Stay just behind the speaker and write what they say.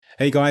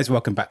Hey guys,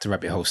 welcome back to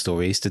Rabbit Hole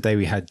Stories. Today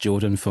we had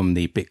Jordan from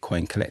the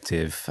Bitcoin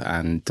Collective,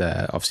 and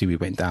obviously we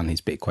went down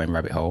his Bitcoin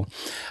rabbit hole,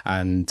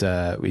 and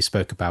we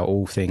spoke about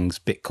all things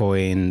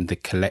Bitcoin, the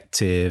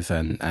collective,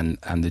 and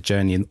the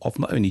journey of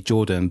not only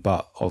Jordan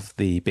but of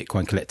the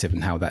Bitcoin Collective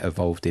and how that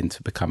evolved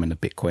into becoming a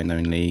Bitcoin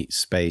only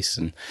space,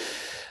 and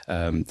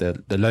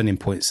the learning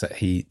points that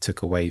he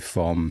took away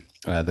from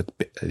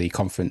the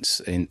conference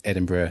in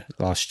Edinburgh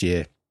last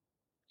year,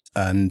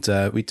 and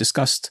we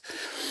discussed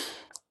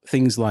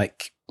things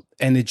like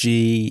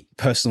energy,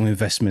 personal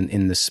investment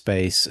in the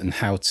space, and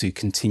how to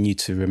continue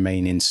to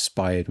remain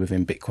inspired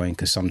within Bitcoin,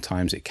 because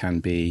sometimes it can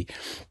be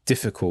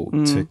difficult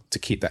to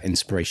keep that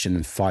inspiration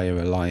and fire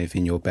alive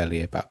in your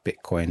belly about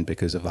Bitcoin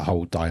because of the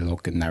whole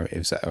dialogue and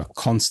narratives that are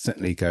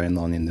constantly going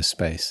on in the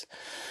space.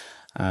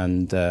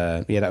 And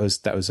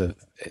that was an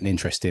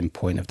interesting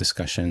point of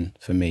discussion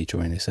for me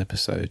during this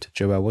episode.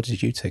 Joel, what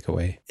did you take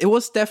away? It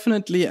was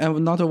definitely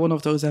another one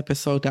of those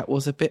episodes that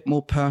was a bit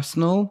more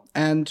personal.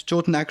 And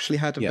Jordan actually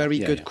had a very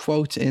good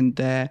quote in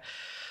there.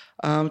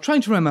 I'm trying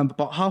to remember,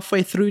 but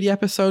halfway through the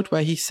episode,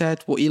 where he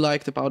said what he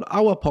liked about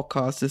our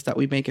podcast is that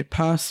we make it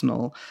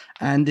personal.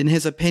 And in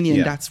his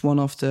opinion, that's one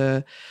of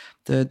the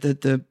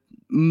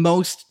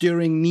most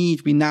enduring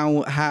need we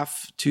now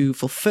have to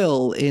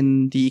fulfill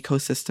in the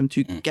ecosystem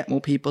to get more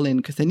people in,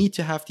 because they need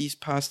to have these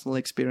personal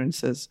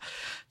experiences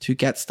to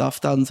get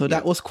stuff done. So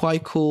that was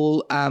quite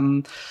cool.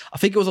 I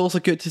think it was also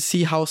good to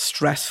see how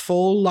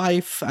stressful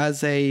life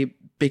as a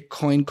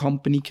Bitcoin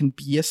company can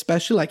be,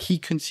 especially like he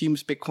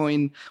consumes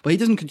Bitcoin. Well, he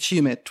doesn't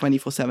consume it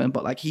 24/7,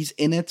 but like he's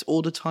in it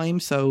all the time.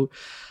 So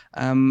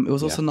it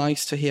was also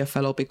nice to hear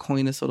fellow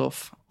Bitcoiners sort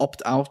of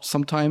opt out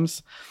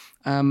sometimes.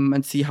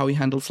 And see how he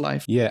handles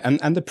life. Yeah,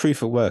 and the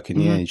proof of work and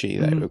the energy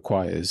that it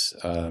requires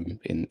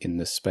in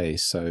the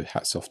space. So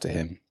hats off to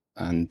him.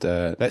 And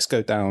let's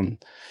go down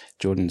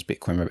Jordan's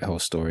Bitcoin rabbit hole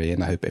story,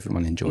 and I hope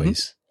everyone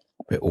enjoys.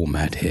 We're all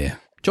mad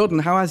here. Jordan,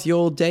 how has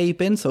your day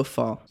been so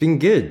far? Been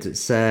good.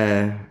 It's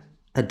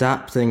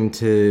adapting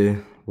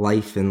to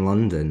life in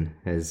London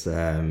is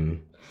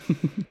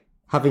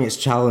having its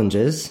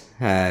challenges.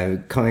 I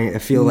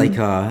feel like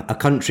a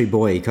country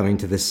boy coming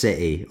to the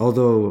city.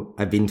 Although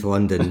I've been to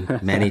London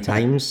many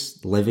times,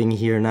 living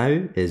here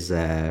now is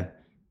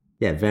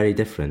very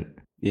different.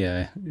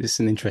 Yeah, it's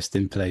an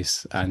interesting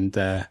place. And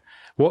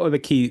what are the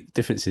key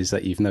differences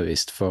that you've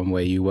noticed from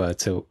where you were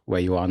to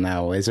where you are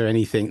now? Is there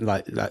anything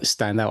like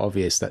stand out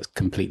obvious that's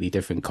completely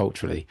different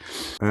culturally?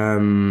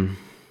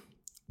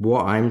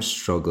 What I'm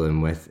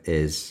struggling with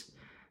is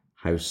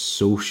how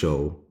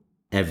social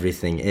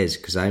everything is,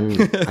 because I'm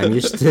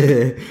used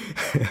to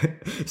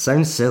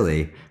sounds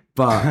silly,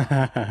 but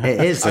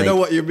it is like, I know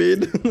what you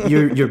mean.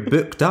 you're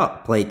booked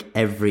up like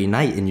every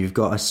night, and you've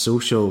got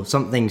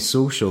something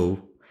social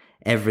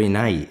every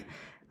night,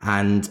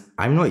 and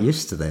I'm not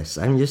used to this.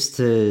 I'm used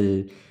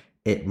to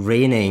it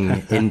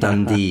raining in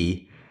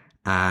Dundee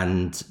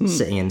and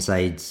sitting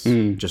inside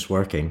just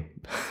working.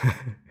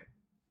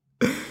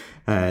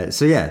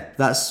 So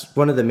that's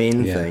one of the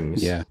main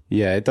things. Yeah,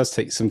 it does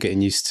take some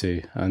getting used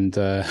to, and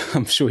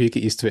I'm sure you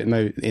get used to it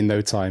in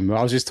no time.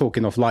 I was just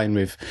talking offline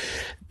with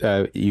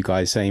you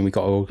guys saying we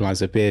got to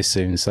organise a beer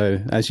soon.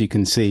 So as you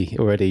can see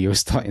already, you're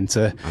starting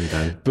to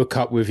book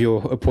up with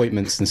your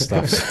appointments and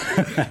stuff.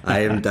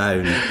 I am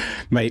down,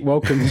 mate.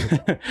 Welcome.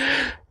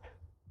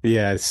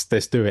 Yeah,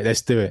 let's do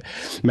it.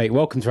 Mate,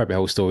 welcome to Rabbit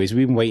Hole Stories.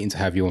 We've been waiting to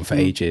have you on for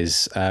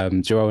ages.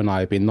 Joel and I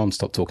have been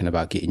non-stop talking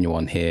about getting you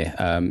on here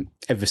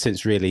ever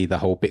since really the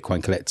whole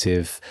Bitcoin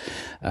Collective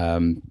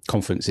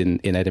conference in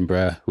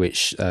Edinburgh,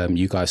 which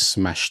you guys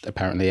smashed.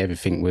 Apparently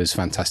everything was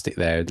fantastic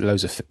there.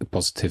 Loads of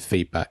positive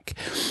feedback.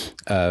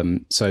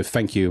 So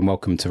thank you and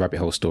welcome to Rabbit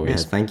Hole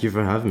Stories. Yeah, thank you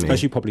for having me.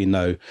 As you probably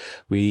know,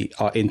 we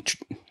are in...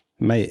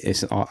 Mate,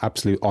 it's our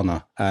absolute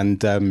honour.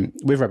 And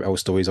with Rabbit Hole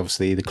Stories,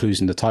 obviously, the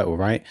clue's in the title,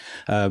 right?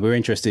 We're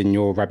interested in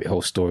your rabbit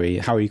hole story,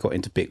 how you got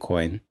into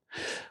Bitcoin,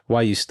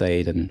 why you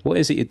stayed, and what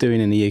is it you're doing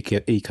in the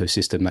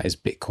ecosystem that is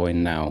Bitcoin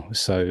now.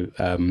 So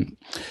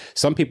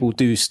some people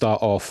do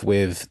start off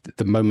with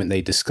the moment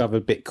they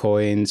discover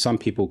Bitcoin. Some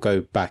people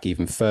go back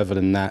even further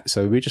than that.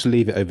 So we just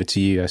leave it over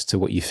to you as to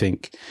what you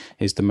think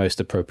is the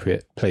most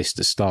appropriate place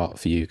to start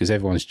for you, because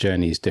everyone's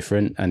journey is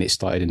different and it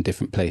started in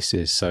different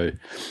places. So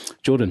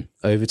Jordan,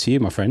 over to you,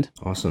 my friend.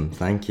 Awesome.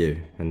 Thank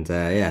you. And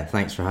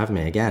thanks for having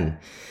me again.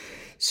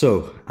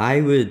 So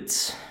I'm going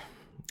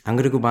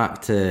to go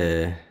back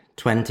to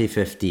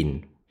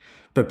 2015.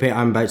 But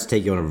I'm about to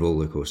take you on a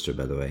roller coaster,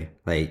 by the way.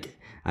 Like,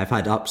 I've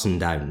had ups and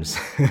downs.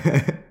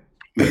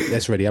 Mate,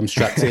 that's ready. I'm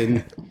strapped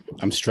in.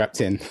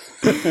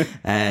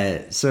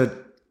 So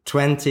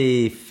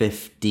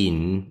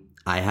 2015,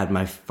 I had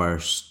my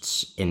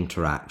first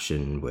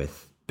interaction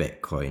with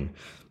Bitcoin.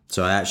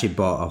 So I actually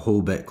bought a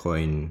whole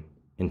Bitcoin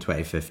in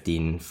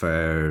 2015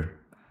 for,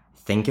 I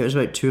think it was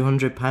about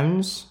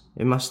 £200.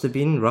 It must have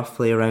been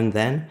roughly around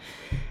then.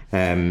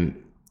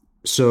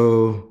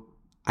 So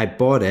I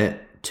bought it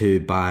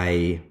to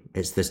buy,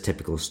 it's this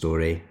typical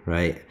story,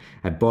 right?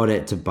 I bought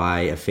it to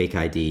buy a fake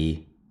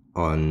ID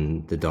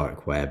on the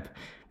dark web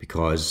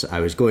because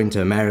I was going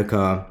to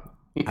America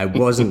I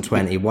wasn't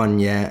 21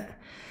 yet,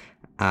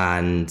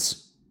 and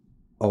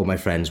all my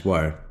friends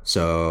were,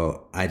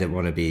 so I didn't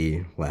want to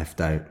be left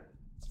out.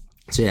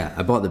 So yeah,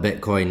 I bought the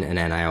Bitcoin, and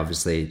then I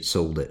obviously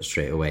sold it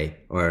straight away,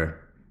 or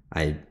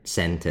I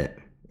sent it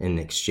in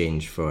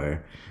exchange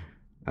for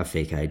a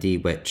fake ID,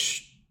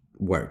 which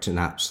worked an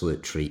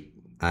absolute treat.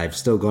 I've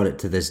still got it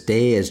to this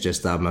day as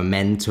just a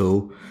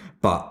memento,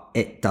 but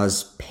it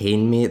does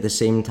pain me at the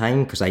same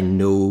time because I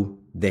know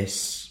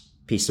this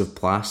piece of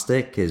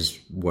plastic is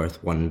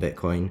worth 1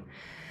 Bitcoin.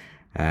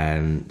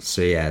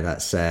 So yeah,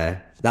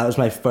 that was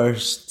my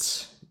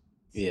first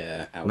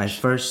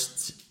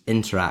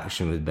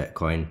interaction with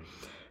Bitcoin,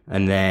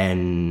 and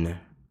then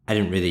I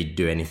didn't really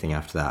do anything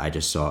after that. I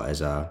just saw it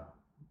as a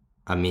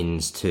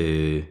means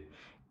to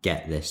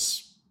get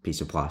this piece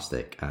of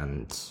plastic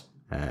and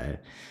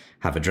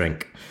have a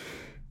drink.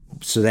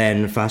 So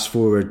then fast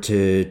forward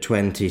to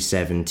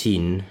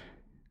 2017,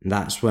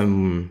 that's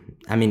when,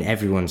 I mean,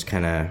 everyone's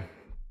kind of,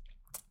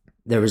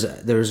 there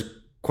was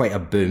quite a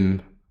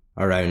boom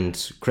around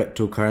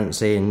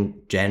cryptocurrency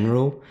in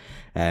general,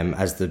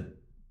 as the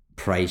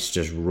price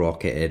just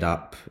rocketed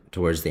up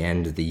towards the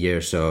end of the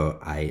year. So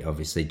I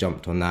obviously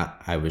jumped on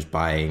that. I was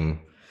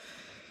buying,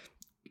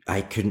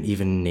 I couldn't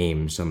even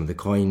name some of the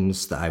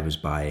coins that I was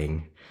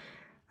buying.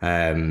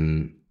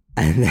 And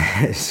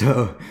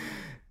so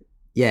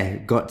yeah,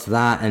 got to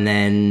that. And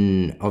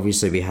then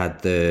obviously we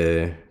had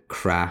the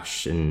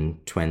crash in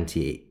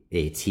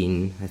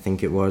 2018, I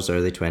think it was,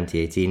 early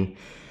 2018.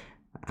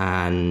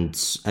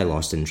 And I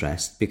lost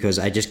interest because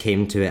I just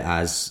came to it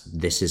as,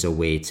 this is a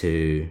way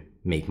to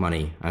make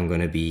money. I'm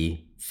going to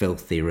be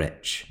filthy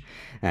rich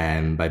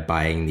by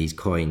buying these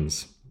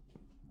coins.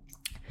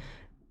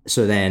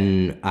 So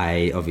then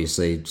I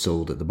obviously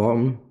sold at the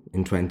bottom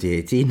in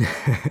 2018,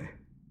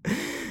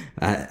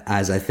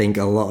 as I think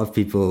a lot of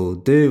people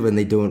do when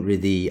they don't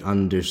really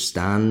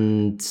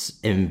understand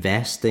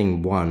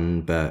investing,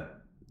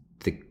 but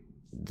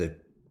the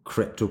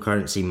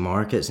cryptocurrency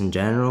markets in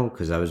general,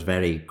 because I was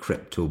very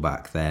crypto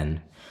back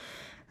then.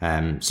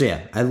 So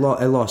yeah, I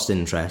lost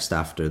interest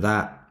after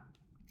that.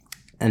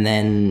 And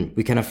then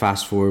we kind of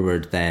fast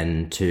forward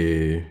then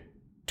to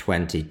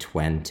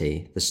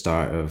 2020, the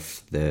start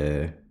of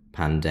the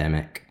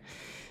pandemic,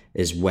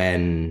 is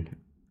when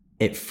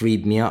it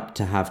freed me up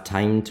to have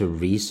time to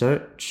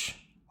research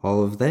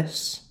all of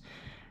this.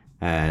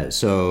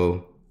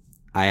 So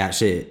I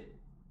actually, at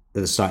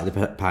the start of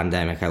the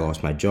pandemic, I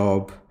lost my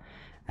job.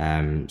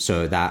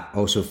 So that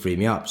also freed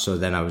me up. So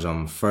then I was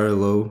on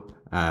furlough.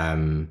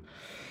 And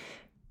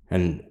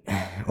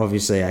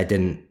obviously I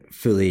didn't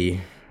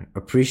fully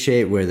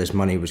appreciate where this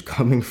money was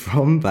coming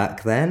from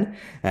back then.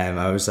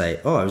 I was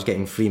like, I was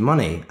getting free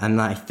money. And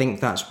I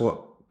think that's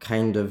what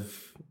kind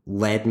of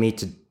led me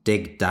to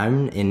dig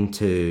down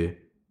into,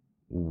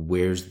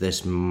 where's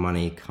this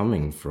money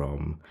coming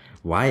from?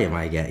 Why am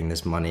I getting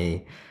this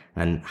money?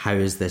 And how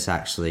is this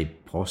actually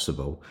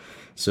possible?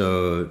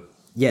 So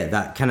yeah,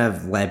 that kind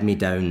of led me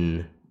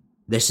down.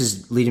 This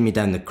is leading me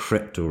down the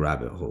crypto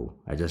rabbit hole.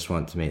 I just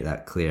want to make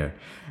that clear.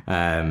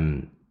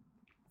 I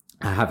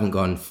haven't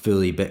gone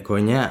fully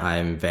Bitcoin yet.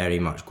 I'm very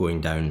much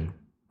going down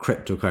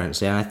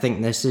cryptocurrency. And I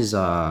think this is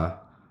a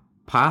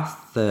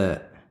path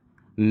that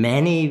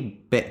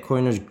many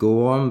Bitcoiners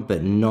go on,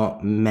 but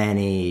not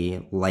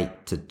many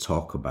like to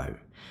talk about,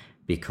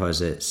 because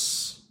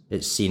it's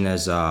seen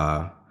as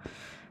a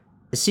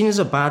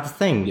bad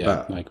thing. Yeah,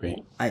 but I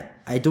agree.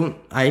 I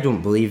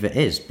don't believe it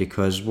is,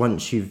 because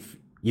once you've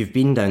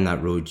been down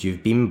that road,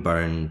 you've been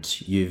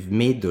burned, you've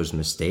made those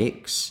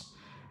mistakes,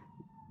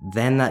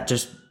 then that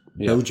just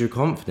builds your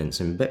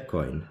confidence in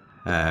Bitcoin.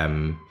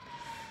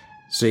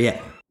 So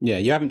yeah. Yeah,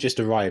 you haven't just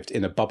arrived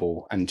in a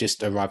bubble and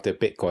just arrived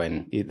at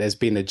Bitcoin. There's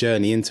been a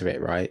journey into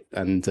it, right?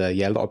 And a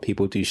lot of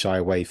people do shy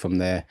away from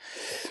their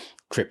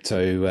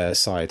crypto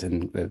side,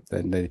 and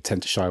they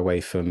tend to shy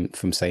away from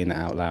saying it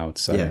out loud.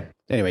 So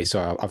anyway,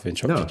 sorry, I've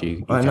interrupted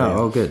you. No,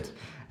 all good.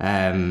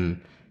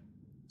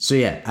 So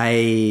yeah,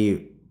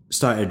 I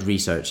started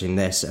researching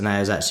this, and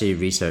I was actually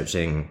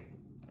researching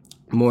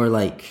more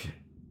like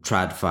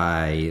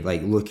TradFi,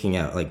 like looking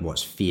at like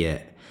what's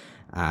fiat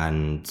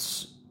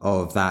and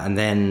all of that. And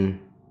then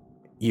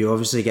you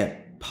obviously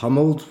get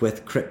pummeled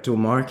with crypto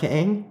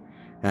marketing,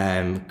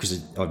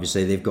 because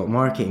obviously they've got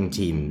marketing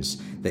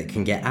teams that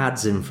can get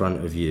ads in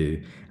front of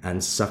you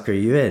and sucker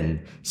you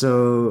in.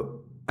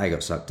 So I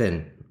got sucked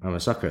in. I'm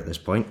a sucker at this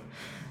point.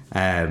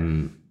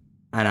 And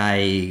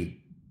I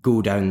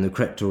go down the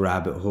crypto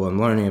rabbit hole. I'm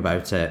learning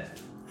about it.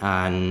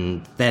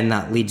 And then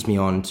that leads me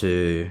on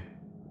to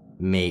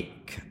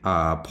make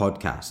a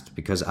podcast,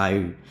 because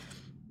I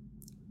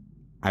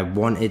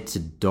wanted to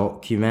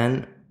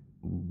document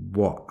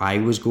what I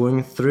was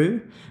going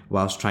through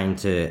whilst trying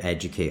to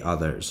educate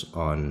others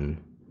on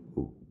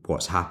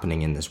what's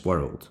happening in this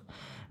world,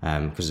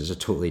 because it's a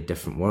totally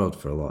different world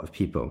for a lot of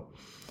people.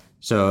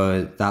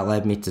 So that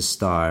led me to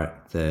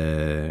start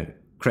the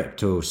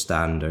Crypto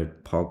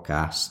Standard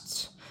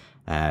podcast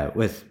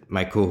with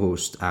my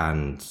co-host,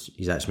 and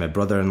he's actually my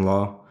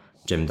brother-in-law,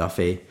 Jim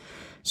Duffy.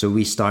 So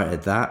we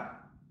started that,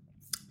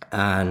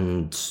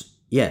 and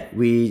yeah,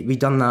 we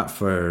done that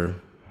for,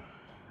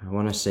 I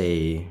want to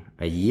say,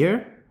 a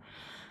year.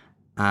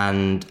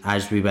 And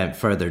as we went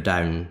further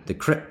down the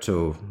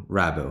crypto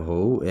rabbit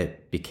hole,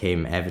 it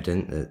became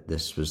evident that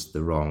this was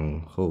the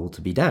wrong hole to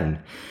be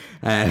down.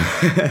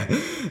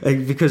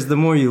 Because the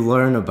more you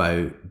learn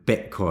about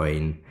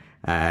Bitcoin,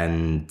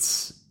 and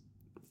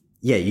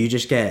yeah, you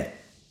just get,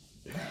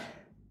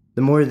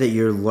 the more that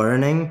you're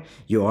learning,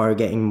 you're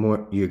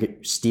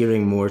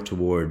steering more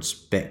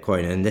towards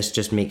Bitcoin, and this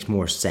just makes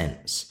more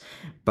sense.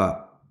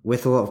 But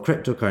with a lot of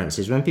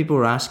cryptocurrencies, when people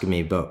were asking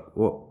me, but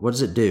what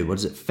does it do? What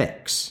does it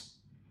fix?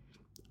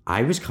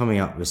 I was coming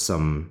up with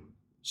some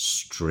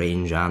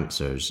strange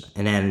answers.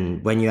 And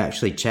then when you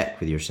actually check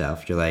with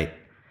yourself, you're like,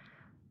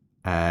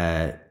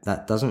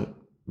 that doesn't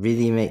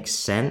really make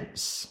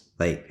sense.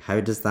 Like,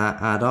 how does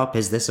that add up?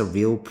 Is this a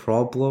real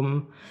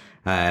problem?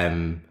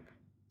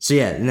 So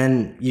yeah, and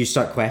then you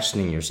start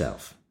questioning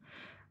yourself.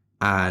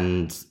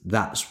 And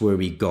that's where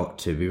we got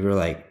to. We were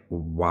like,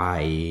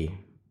 why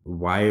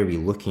are we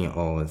looking at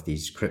all of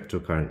these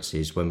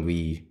cryptocurrencies when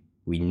we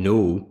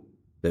know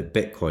that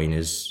Bitcoin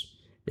is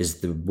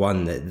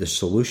the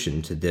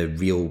solution to the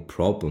real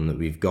problem that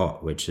we've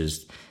got, which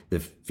is the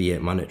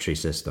fiat monetary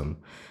system.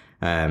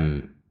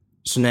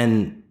 So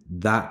then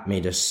that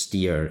made us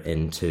steer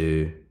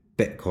into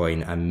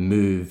Bitcoin and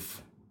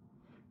move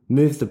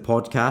the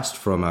podcast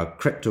from a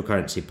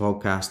cryptocurrency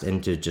podcast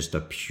into just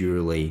a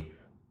purely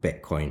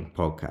Bitcoin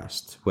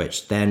podcast,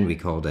 which then we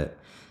called it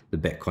the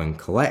Bitcoin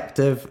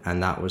Collective,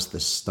 and that was the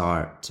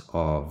start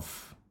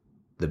of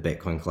the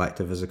Bitcoin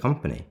Collective as a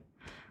company.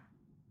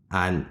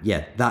 And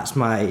yeah, that's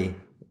my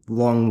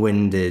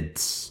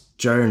long-winded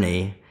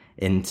journey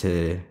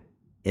into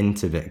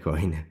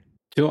Bitcoin.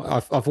 You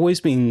know, I've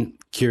always been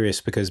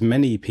curious because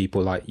many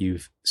people, like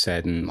you've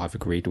said, and I've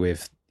agreed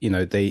with, you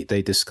know, they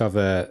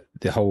discover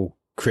the whole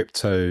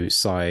crypto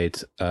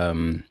side,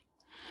 and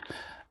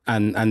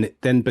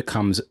it then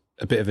becomes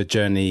a bit of a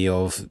journey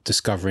of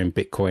discovering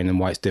Bitcoin and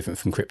why it's different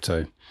from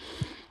crypto.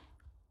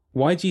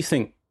 Why do you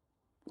think?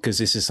 Because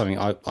this is something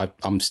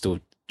I'm still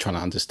trying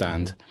to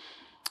understand.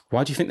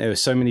 Why do you think there are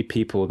so many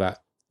people that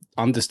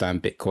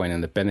understand Bitcoin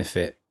and the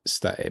benefits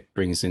that it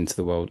brings into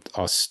the world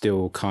are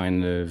still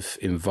kind of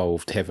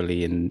involved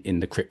heavily in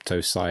the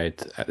crypto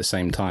side at the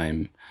same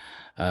time?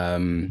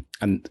 And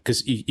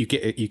because you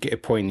get a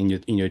point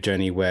in your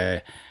journey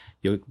where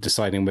you're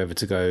deciding whether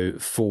to go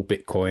full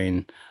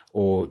Bitcoin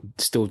or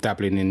still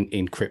dabbling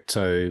in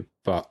crypto,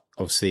 but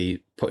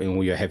obviously putting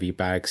all your heavy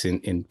bags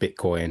in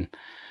Bitcoin.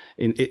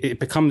 It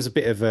becomes a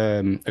bit of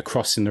a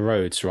cross in the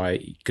roads,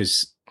 right?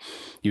 Because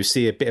you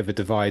see a bit of a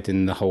divide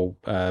in the whole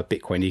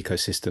Bitcoin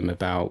ecosystem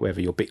about whether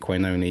you're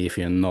Bitcoin only. If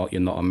you're not a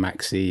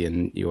maxi,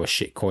 and you're a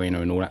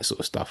shitcoiner and all that sort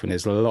of stuff. And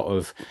there's a lot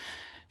of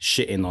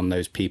shitting on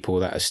those people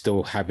that are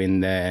still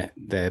having their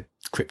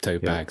crypto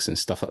bags and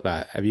stuff like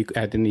that. Have you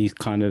had any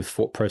kind of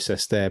thought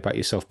process there about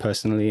yourself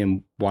personally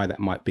and why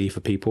that might be for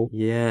people?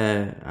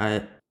 Yeah,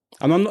 and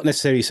I'm not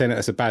necessarily saying that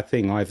that's a bad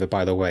thing either,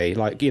 by the way.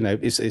 Like, you know,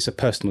 it's a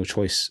personal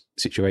choice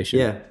situation.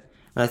 Yeah,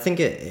 I think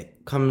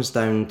it comes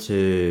down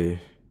to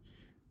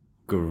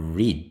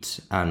greed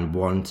and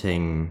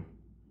wanting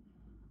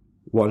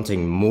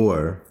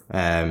more.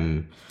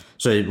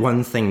 So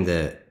one thing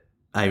that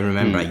I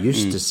remember I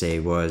used to say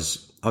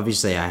was,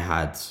 obviously I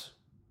had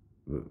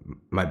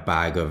my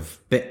bag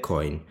of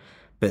Bitcoin,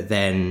 but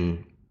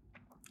then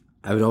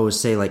I would always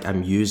say, like,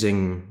 I'm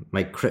using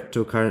my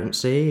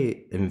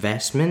cryptocurrency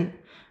investment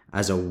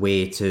as a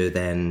way to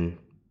then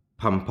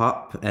pump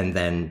up and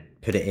then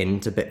put it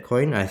into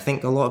Bitcoin. I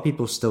think a lot of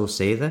people still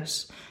say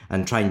this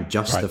and try and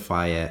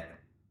justify it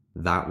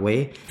that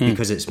way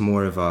because it's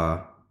more of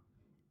a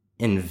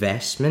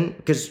investment,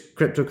 because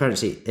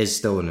cryptocurrency is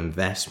still an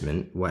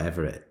investment,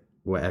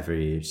 whatever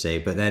you say,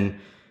 but then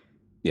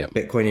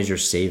Bitcoin is your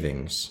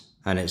savings,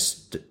 and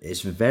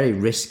it's a very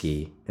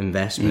risky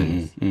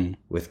investment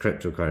with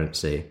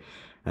cryptocurrency,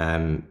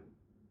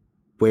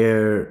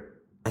 where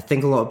I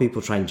think a lot of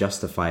people try and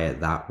justify it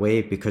that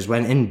way, because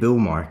when in bull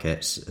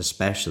markets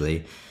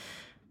especially,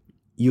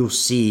 you'll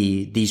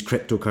see these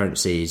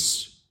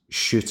cryptocurrencies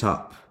shoot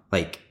up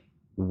like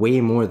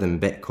way more than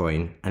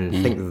Bitcoin, and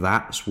I think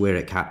that's where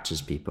it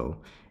catches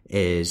people,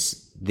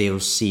 is they'll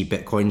see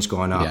Bitcoin's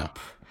gone up,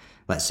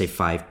 let's say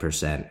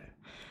 5%,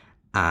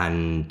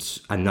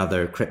 and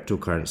another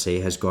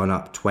cryptocurrency has gone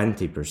up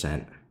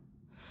 20%.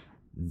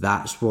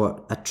 That's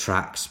what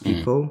attracts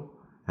people,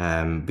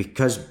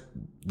 because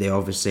they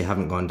obviously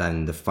haven't gone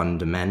down the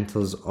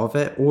fundamentals of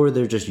it, or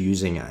they're just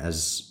using it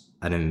as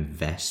an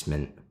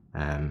investment.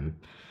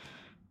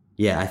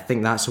 I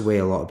think that's the way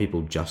a lot of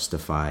people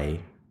justify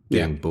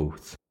doing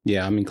both.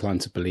 Yeah, I'm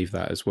inclined to believe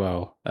that as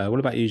well. What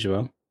about you,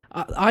 Joel?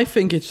 I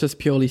think it's just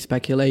purely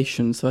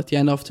speculation. So at the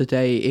end of the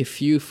day,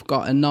 if you've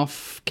got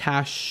enough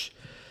cash,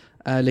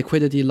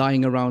 liquidity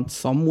lying around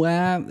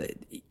somewhere,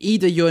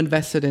 either you're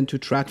invested into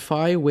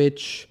TradFi,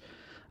 which,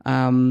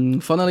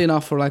 funnily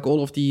enough, for like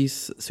all of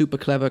these super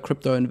clever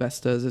crypto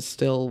investors, is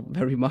still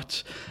very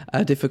much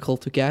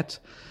difficult to get,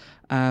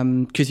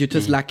 because you're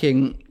just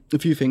lacking a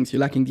few things. You're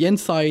lacking the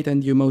insight,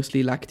 and you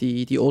mostly lack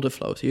the order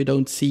flow. So you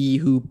don't see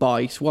who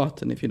buys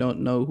what, and if you don't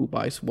know who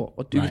buys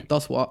what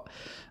does what,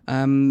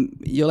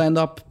 you'll end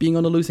up being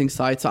on the losing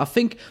side. So I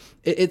think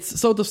it's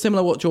sort of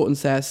similar what Jordan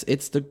says.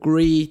 It's the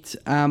greed,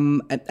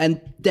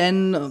 and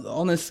then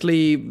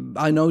honestly,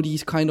 I know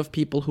these kind of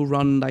people who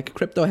run like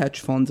crypto hedge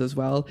funds as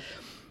well.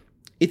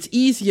 It's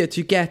easier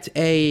to get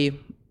a,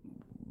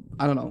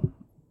 I don't know,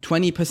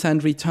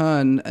 20%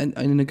 return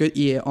in a good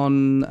year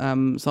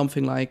on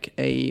something like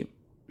a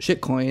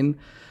shitcoin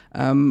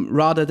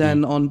rather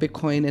than on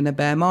Bitcoin in a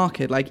bear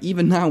market. Like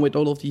even now with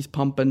all of these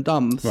pump and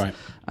dumps, right.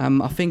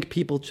 I think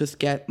people just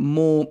get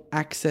more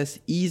access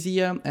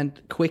easier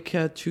and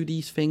quicker to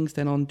these things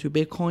than onto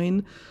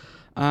Bitcoin.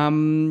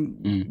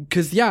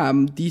 Because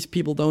these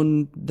people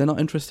they're not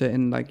interested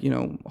in like,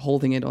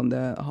 holding it on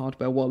their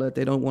hardware wallet.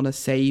 They don't want to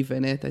save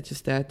in it. They're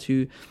just there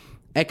to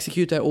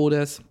execute their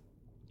orders.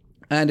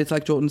 And it's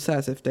like Jordan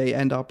says, if they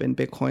end up in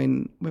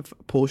Bitcoin with a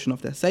portion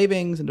of their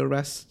savings and the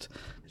rest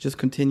just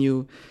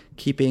continue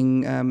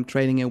keeping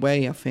trading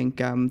away, I think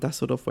that's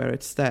sort of where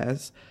it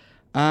stays.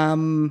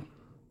 And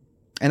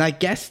I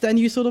guess then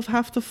you sort of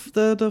have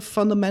the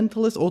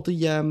fundamentalists or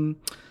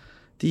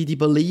the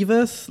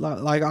believers.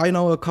 Like I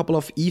know a couple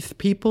of ETH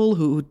people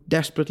who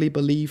desperately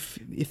believe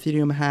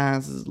Ethereum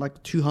has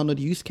like 200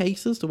 use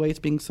cases the way it's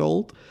being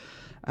sold,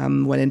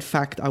 when in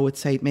fact I would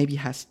say it maybe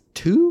has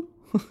 2.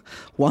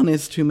 One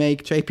is to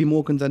make JP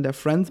Morgans and their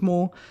friends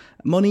more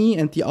money,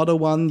 and the other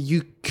one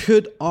you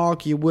could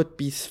argue would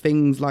be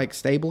things like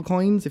stable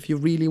coins if you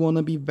really want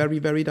to be very,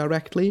 very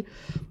directly.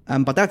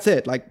 But that's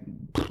it. Like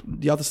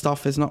the other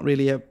stuff is not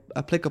really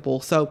applicable.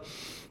 So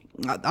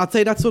I'd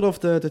say that's sort of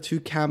the two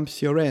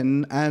camps you're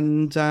in.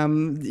 And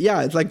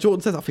it's like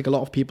Jordan says, I think a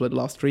lot of people in the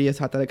last 3 years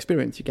had that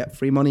experience. You get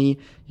free money,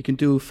 you can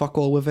do fuck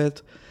all with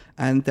it,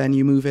 and then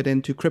you move it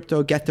into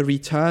crypto, get the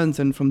returns,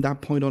 and from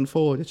that point on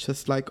forward, it's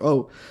just like,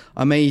 oh,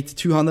 I made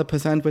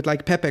 200% with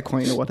like Pepe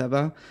coin or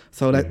whatever.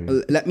 So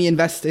let me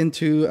invest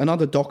into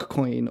another Doc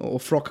coin or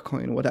Frog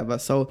coin or whatever.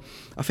 So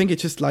I think it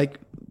just like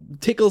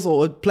tickles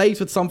or it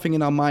plays with something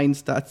in our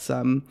minds that's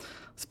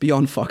it's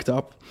beyond fucked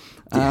up.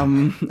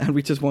 And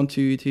we just want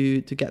to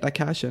get that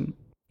cash in.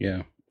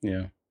 Yeah.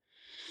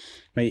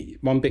 Mate,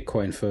 1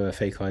 Bitcoin for a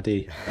fake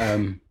ID.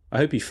 I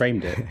hope you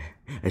framed it.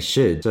 I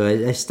should. So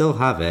I still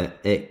have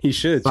it. You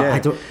should, yeah. I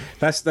don't,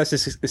 that's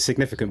a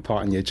significant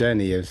part in your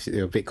journey of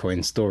your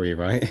Bitcoin story,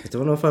 right? I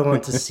don't know if I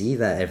want to see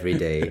that every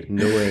day,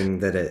 knowing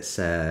that it's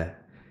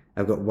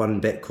I've got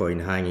 1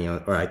 Bitcoin hanging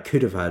on, or I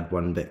could have had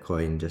 1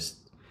 Bitcoin just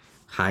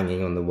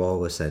hanging on the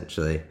wall,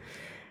 essentially.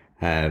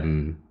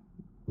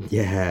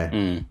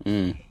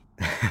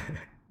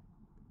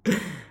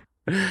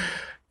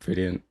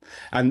 Brilliant.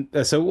 And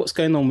so what's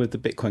going on with the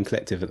Bitcoin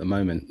Collective at the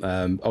moment?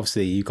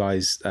 Obviously you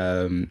guys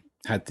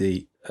had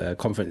the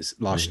conference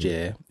last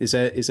year. Is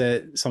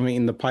there something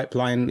in the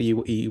pipeline? Are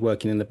you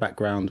working in the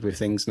background with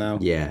things now?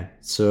 Yeah.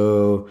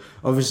 So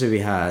obviously we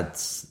had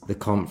the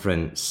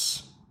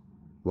conference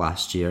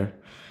last year,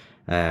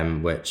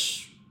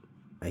 which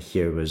I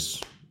hear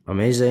was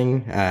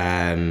amazing.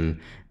 I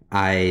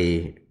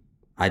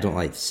don't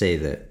like to say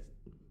that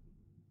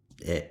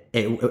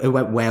it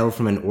went well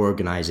from an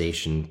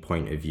organization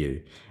point of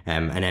view,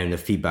 and then the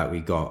feedback we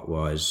got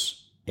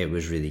was it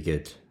was really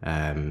good.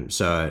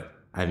 So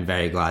I'm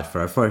very glad for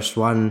our first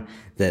one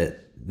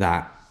that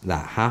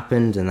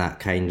happened, and that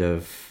kind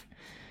of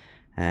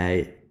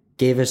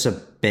gave us a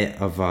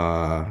bit of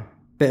a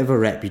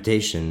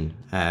reputation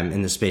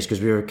in the space,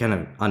 because we were kind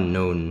of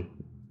unknown.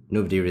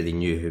 Nobody really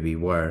knew who we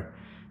were.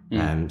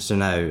 So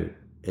now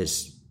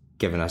it's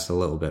given us a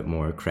little bit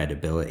more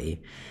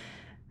credibility.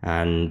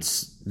 And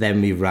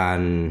then we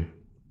ran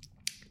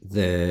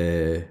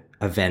the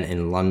event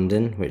in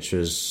London, which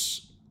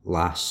was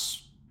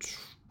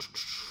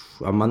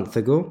a month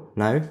ago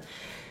now,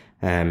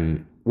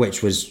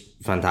 which was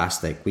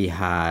fantastic. We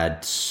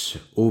had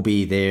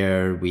Obi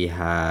there, we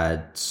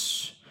had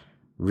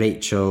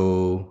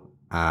Rachel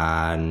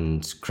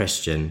and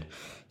Christian.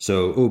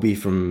 So Obi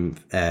from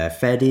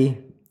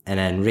Fedi, and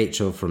then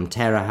Rachel from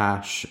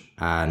TerraHash,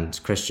 and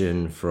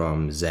Christian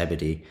from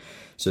Zebedee.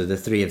 So the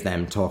 3 of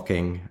them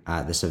talking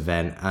at this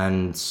event.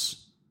 And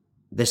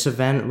this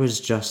event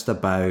was just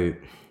about,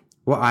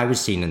 what I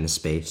was seeing in the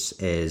space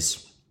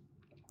is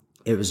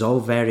it was all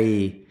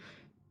very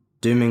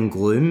doom and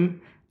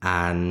gloom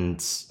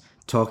and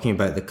talking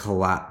about the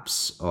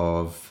collapse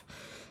of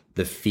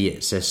the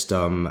fiat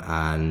system,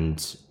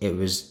 and it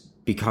was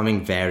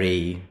becoming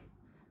very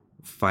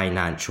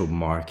financial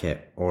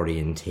market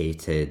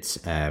orientated,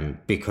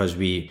 because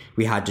we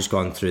had just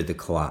gone through the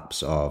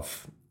collapse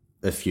of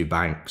a few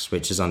banks,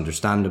 which is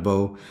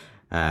understandable.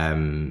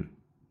 But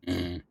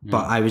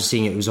I was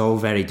seeing it was all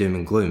very doom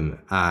and gloom,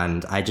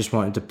 and I just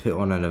wanted to put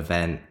on an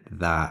event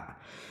that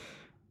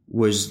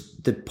was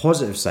the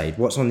positive side.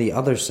 What's on the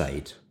other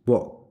side?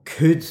 What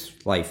could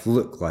life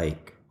look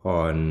like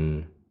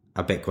on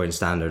a Bitcoin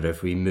standard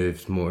if we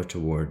moved more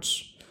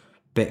towards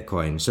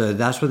Bitcoin? So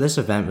that's what this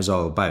event was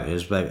all about. It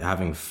was about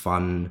having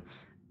fun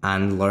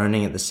and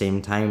learning at the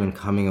same time and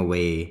coming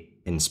away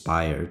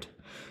inspired.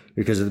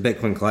 because at the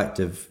Bitcoin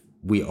Collective,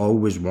 we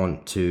always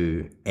want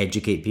to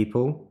educate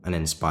people and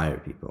inspire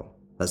people.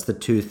 That's the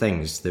two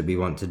things that we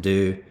want to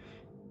do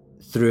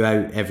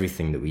throughout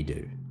everything that we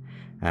do.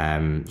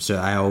 So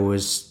I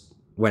always,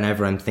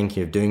 whenever I'm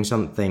thinking of doing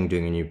something,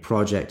 doing a new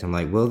project, I'm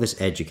like, will this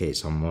educate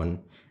someone?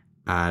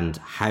 And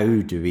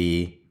how do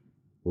we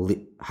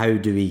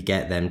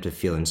get them to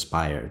feel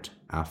inspired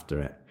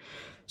after it?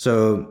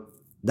 So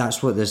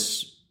that's what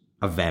this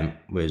event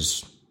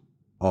was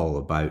all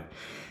about.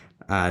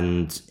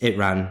 And it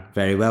ran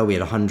very well. We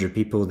had 100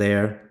 people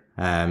there.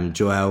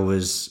 Joel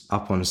was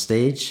up on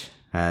stage.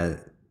 That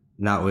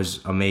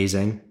was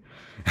amazing.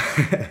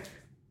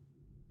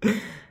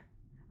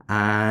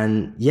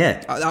 And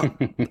yeah.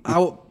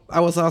 I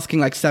was asking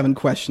like 7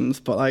 questions,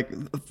 but like,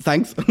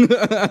 thanks.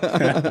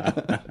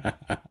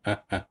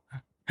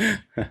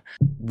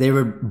 They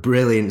were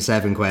brilliant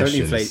 7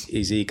 questions. Don't inflate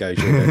his ego,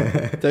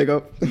 Jordan. There you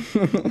go.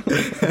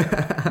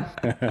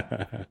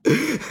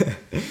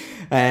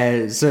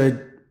 So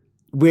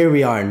where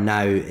we are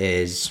now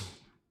is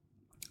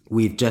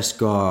we've just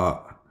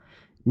got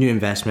new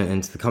investment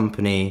into the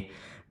company,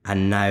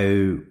 and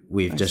now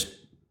we've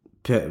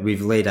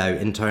we've laid out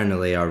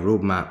internally our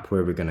roadmap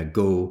where we're going to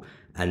go,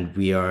 and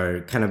we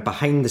are kind of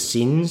behind the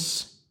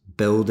scenes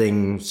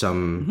building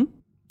some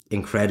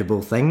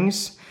incredible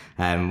things,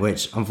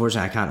 which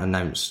unfortunately I can't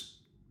announce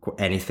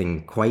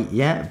anything quite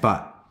yet,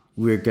 but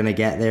we're going to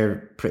get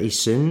there pretty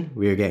soon.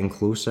 We're getting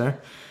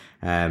closer.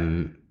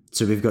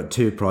 So we've got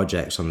 2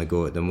 projects on the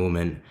go at the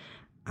moment,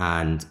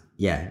 and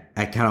yeah,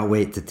 I cannot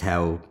wait to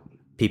tell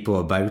people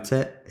about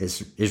it.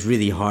 It's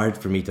really hard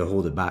for me to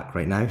hold it back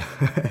right now.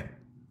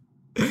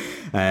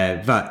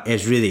 But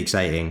it's really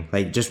exciting.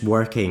 Like, just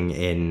working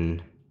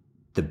in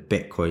the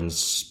Bitcoin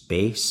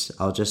space,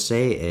 I'll just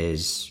say,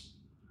 is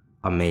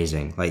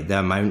amazing. Like, the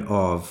amount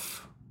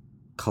of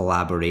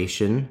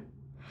collaboration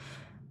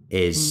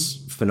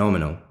is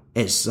phenomenal.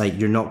 It's like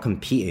you're not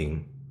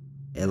competing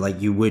like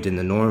you would in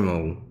the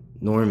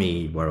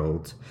normie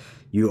world.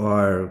 You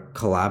are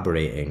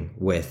collaborating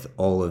with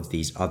all of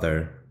these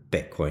other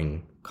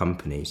Bitcoin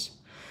companies.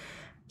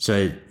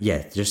 So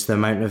yeah, just the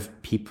amount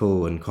of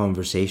people and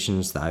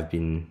conversations that I've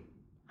been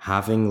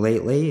having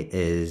lately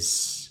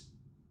is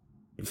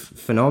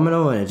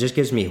phenomenal, and it just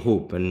gives me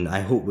hope. And I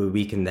hope that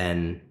we can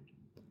then,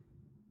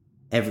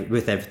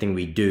 with everything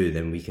we do,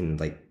 then we can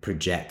like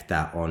project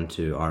that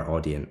onto our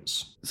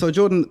audience. So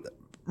Jordan,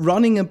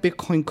 running a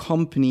Bitcoin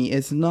company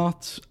is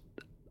not,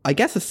 I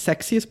guess, as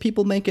sexy as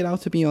people make it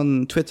out to be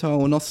on Twitter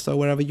or Nostr,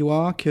 wherever you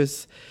are,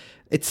 because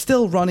it's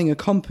still running a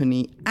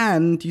company,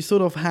 and you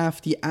sort of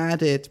have the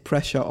added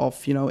pressure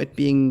of, you know, it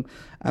being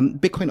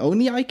Bitcoin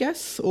only, I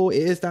guess, or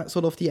is that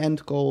sort of the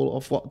end goal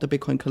of what the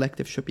Bitcoin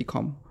Collective should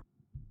become?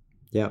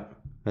 Yeah.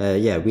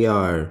 We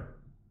are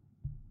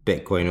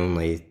Bitcoin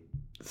only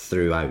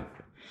throughout.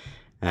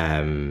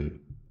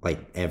 Like,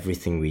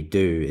 everything we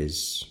do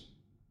is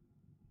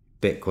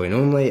Bitcoin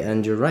only,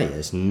 and you're right,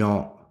 it's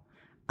not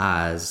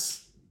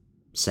as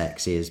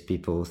sexy as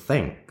people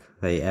think.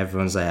 Like,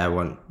 everyone's like, I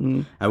want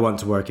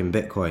to work in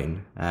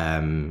Bitcoin.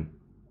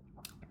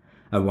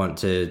 I want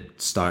to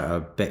start a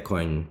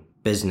Bitcoin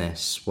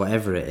business,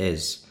 whatever it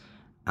is.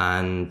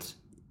 And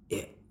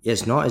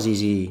it's not as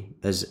easy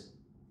as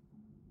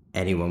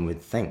anyone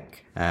would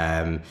think.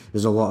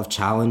 There's a lot of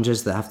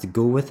challenges that have to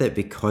go with it,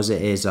 because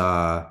it's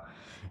a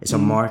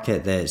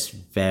market that's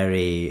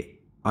very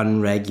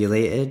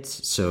unregulated.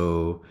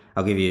 So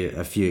I'll give you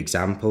a few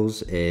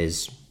examples.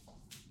 Is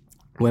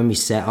when we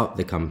set up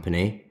the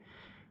company,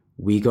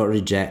 we got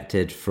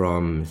rejected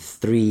from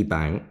 3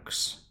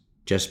 banks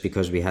just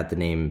because we had the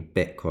name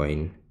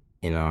Bitcoin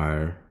in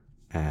our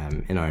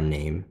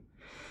name.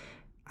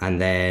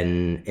 And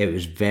then it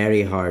was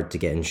very hard to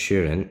get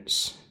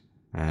insurance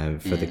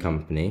for the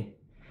company.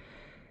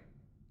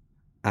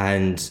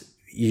 And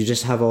you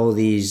just have all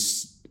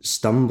these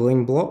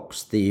stumbling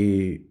blocks that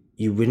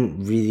you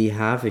wouldn't really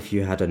have if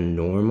you had a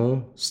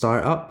normal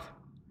startup.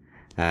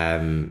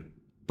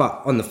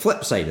 But on the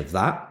flip side of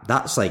that,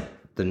 that's like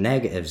the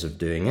negatives of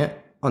doing it.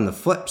 On the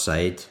flip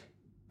side,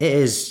 it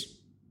is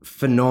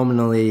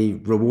phenomenally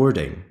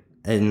rewarding.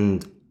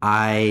 And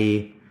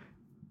I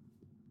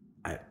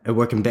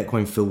work in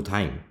Bitcoin full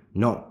time.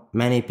 Not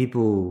many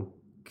people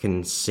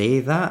can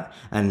say that,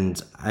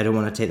 and I don't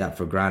want to take that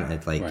for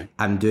granted. Like, right.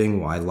 I'm doing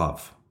what I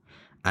love,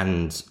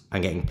 and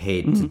I'm getting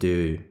paid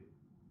to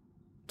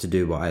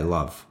do what I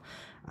love,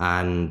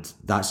 and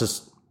that's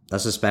a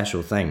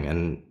special thing.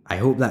 And I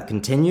hope that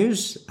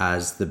continues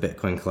as the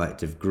Bitcoin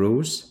Collective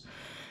grows.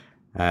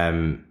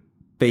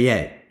 But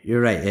yeah,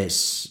 you're right.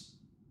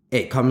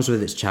 It comes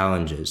with its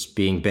challenges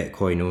being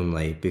Bitcoin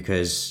only,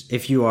 because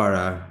if you're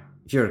a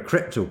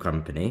crypto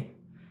company,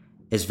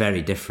 it's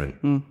very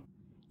different.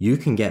 You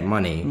can get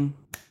money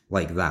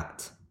like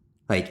that.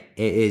 Like,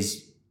 it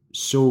is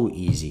so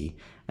easy.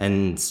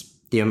 And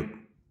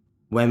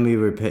when we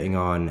were putting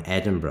on the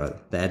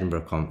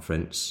Edinburgh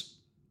conference,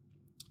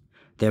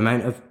 the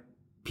amount of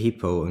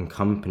people and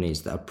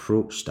companies that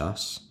approached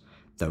us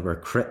that were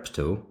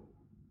crypto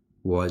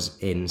was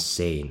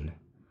insane.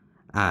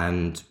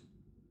 And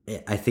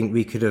I think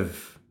we could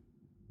have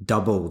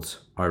doubled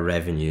our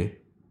revenue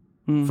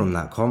from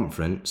that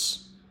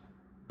conference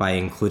by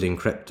including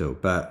crypto,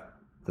 but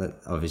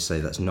obviously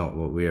that's not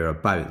what we're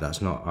about.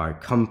 That's not our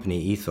company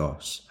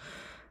ethos,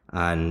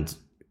 and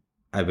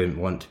I wouldn't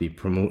want to be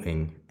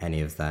promoting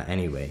any of that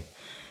anyway.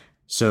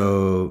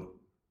 So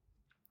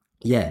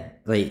yeah,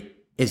 like,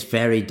 it's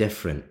very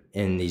different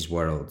in these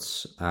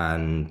worlds,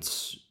 and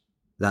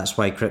that's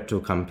why crypto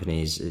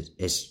companies,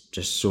 it's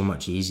just so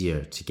much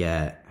easier to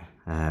get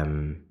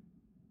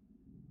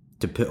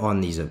to put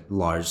on these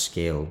large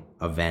scale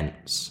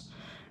events,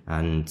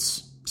 and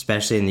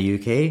especially in the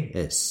UK,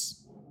 it's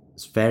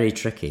very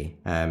tricky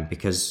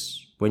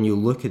because when you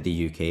look at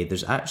the UK,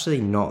 there's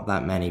actually not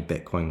that many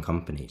Bitcoin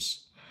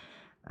companies,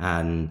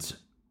 and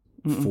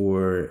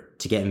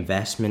to get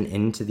investment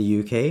into the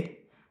UK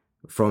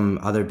from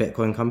other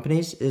Bitcoin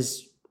companies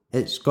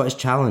it's got its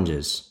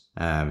challenges.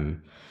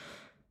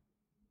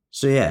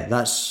 So yeah,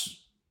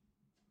 that's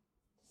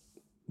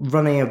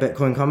running a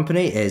Bitcoin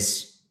company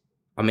is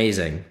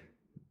amazing.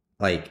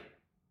 Like,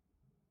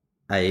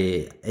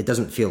 it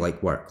doesn't feel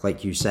like work,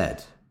 like you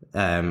said.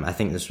 I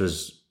think this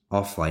was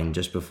offline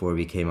just before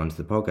we came onto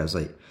the podcast.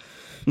 Like,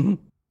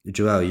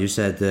 Joel, you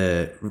said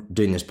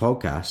doing this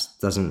podcast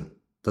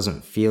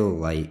doesn't feel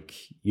like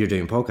you're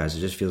doing podcasts.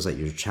 It just feels like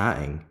you're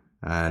chatting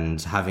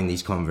and having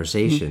these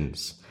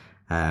conversations,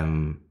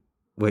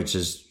 which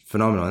is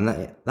phenomenal.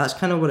 And that's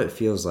kind of what it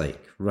feels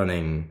like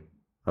running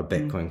a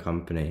Bitcoin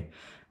company.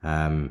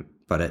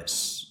 But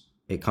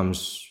it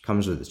comes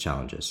with the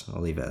challenges.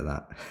 I'll leave it at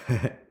that.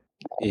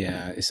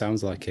 Yeah, it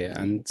sounds like it.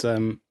 And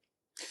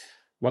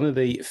one of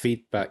the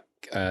feedback,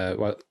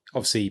 well,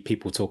 obviously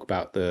people talk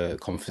about the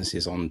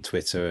conferences on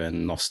Twitter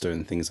and Nostr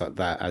and things like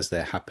that as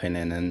they're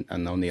happening,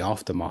 and on the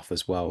aftermath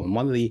as well. And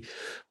one of the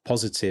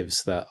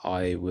positives that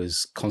I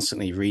was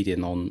constantly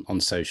reading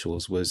on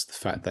socials was the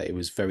fact that it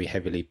was very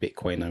heavily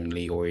Bitcoin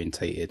only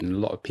orientated, and a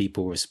lot of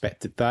people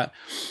respected that.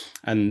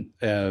 And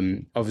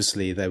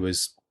obviously there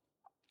was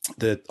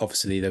the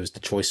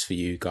choice for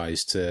you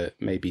guys to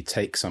maybe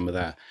take some of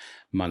that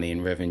money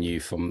and revenue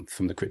from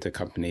the crypto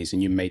companies,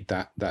 and you made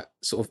that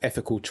sort of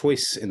ethical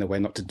choice in a way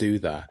not to do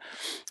that,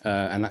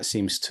 and that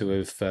seems to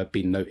have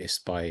been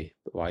noticed by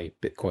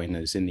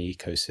Bitcoiners in the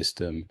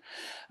ecosystem.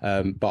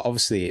 But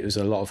obviously it was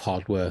a lot of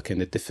hard work and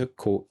not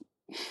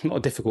a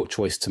difficult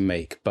choice to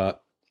make,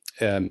 but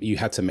you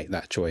had to make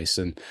that choice,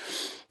 and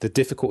the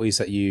difficulties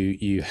that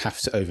you have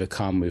to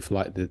overcome with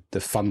like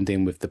the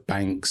funding with the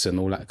banks and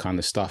all that kind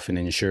of stuff, and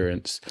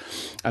insurance.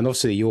 And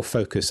obviously your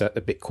focus at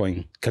the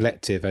Bitcoin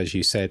Collective, as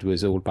you said,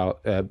 was all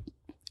about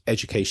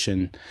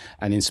education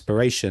and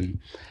inspiration.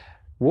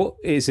 What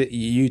is it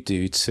you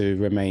do to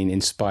remain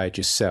inspired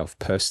yourself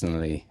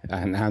personally,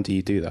 and how do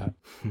you do that?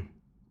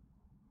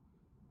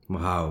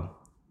 Wow,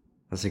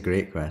 that's a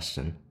great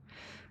question.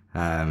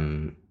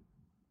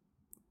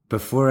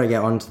 Before I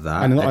get onto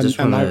that, I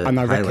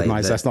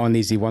recognise that's not an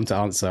easy one to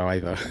answer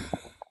either.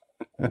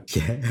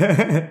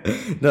 Yeah,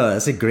 no,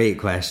 that's a great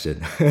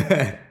question.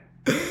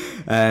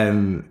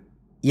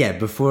 Yeah,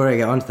 before I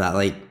get onto that,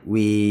 like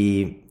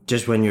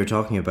when you were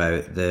talking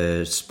about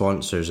the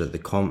sponsors at the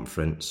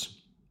conference,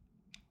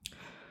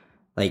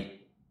 like,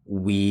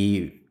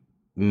 we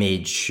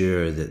made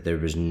sure that there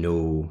was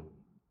no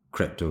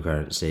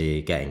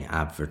cryptocurrency getting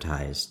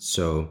advertised.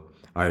 So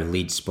our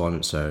lead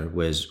sponsor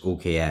was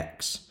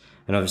OKX.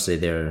 And obviously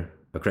they're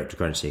a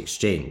cryptocurrency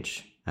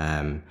exchange,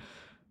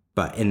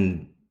 but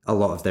in a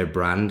lot of their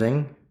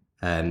branding,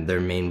 their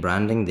main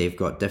branding, they've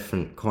got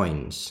different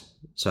coins.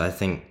 So I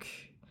think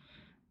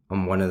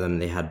on one of them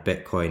they had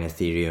Bitcoin,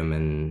 Ethereum,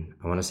 and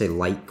I want to say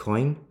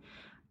Litecoin,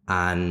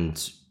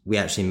 and we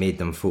actually made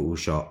them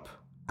Photoshop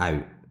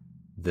out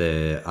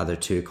the other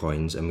two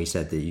coins, and we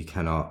said that you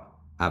cannot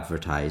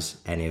advertise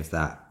any of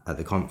that at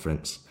the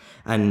conference.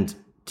 And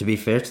to be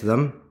fair to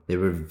them, they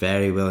were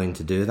very willing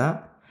to do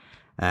that.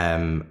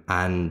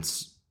 And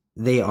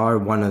they are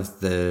one of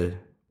the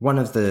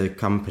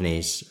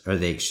companies or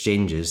the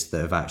exchanges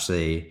that have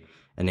actually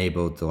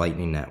enabled the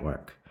Lightning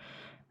Network.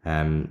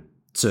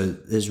 So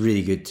it's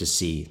really good to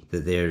see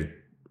that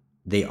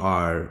they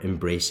are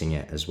embracing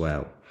it as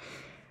well.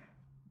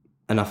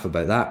 Enough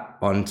about that.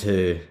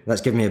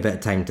 Let's give me a bit of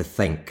time to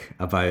think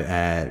about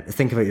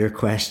your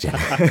question.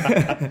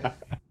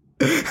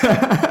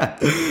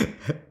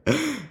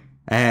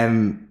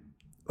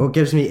 What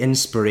gives me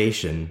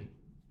inspiration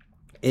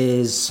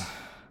is,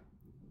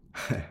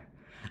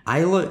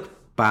 I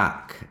look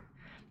back,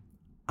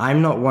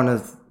 I'm not one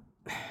of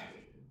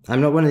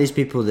these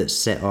people that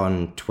sit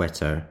on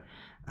Twitter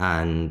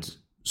and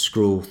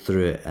scroll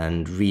through it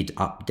and read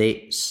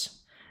updates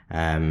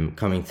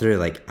coming through.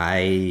 Like,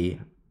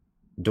 I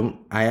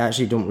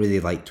actually don't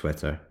really like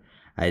Twitter.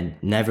 I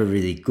never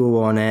really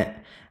go on it.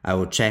 I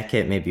will check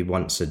it maybe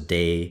once a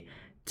day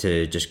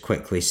to just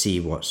quickly see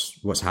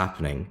what's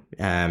happening.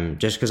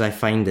 Just because I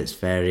find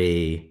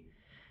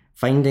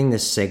finding the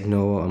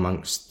signal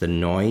amongst the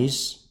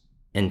noise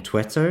in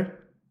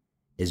Twitter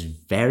is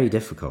very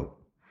difficult.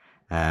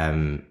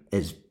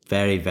 It's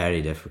very,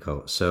 very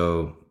difficult.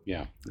 So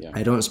Yeah.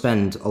 I don't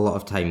spend a lot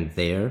of time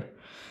there.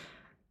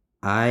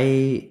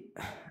 I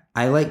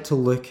like to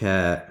look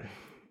at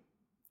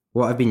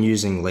what I've been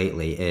using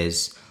lately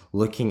is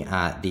looking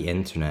at the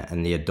internet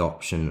and the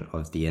adoption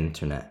of the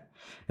internet.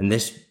 And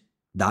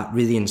that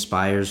really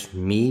inspires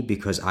me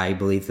because I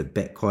believe that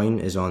Bitcoin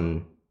is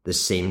on the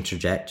same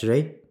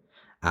trajectory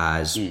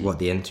as what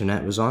the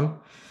internet was on.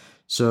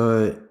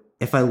 So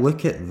if I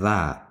look at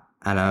that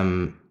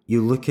and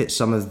you look at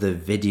some of the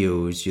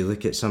videos, you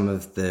look at some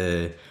of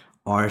the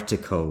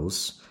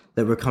articles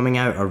that were coming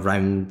out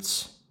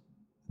around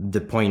the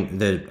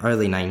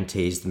early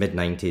 90s, the mid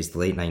 90s, the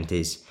late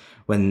 90s,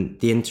 when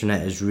the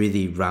internet is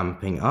really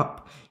ramping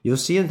up, you'll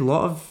see a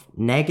lot of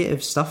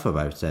negative stuff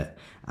about it.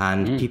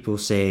 And people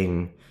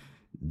saying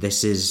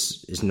this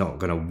is not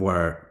going to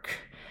work.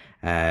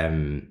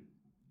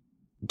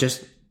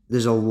 Just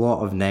there's a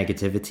lot of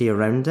negativity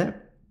around it.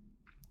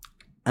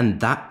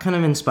 And that kind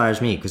of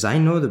inspires me because I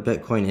know that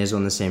Bitcoin is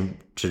on the same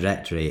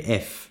trajectory.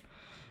 If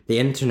the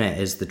internet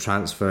is the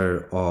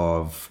transfer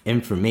of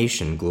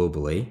information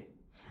globally,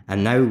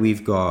 and now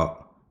we've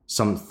got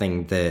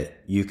something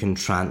that you can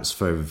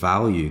transfer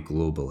value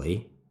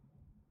globally,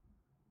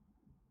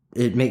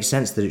 it makes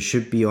sense that it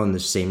should be on the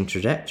same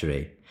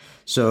trajectory.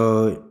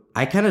 So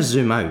I kind of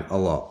zoom out a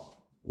lot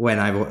when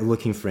I'm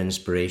looking for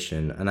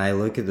inspiration and I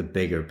look at the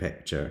bigger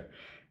picture.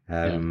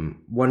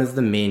 One of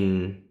the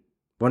main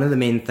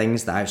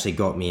things that actually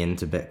got me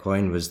into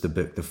Bitcoin was the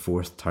book, The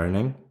Fourth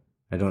Turning.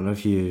 I don't know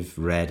if you've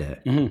read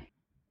it. Mm-hmm.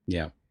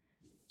 Yeah.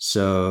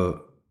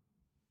 So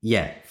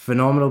yeah,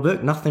 phenomenal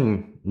book.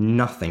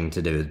 Nothing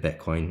to do with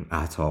Bitcoin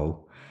at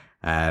all.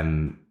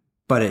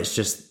 But it's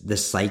just the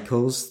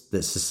cycles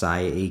that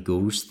society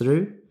goes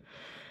through.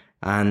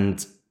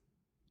 And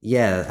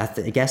yeah,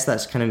 I guess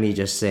that's kind of me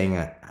just saying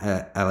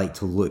I like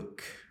to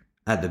look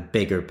at the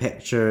bigger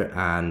picture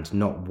and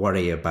not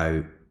worry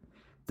about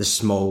the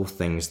small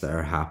things that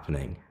are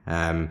happening.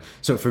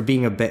 So for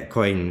being a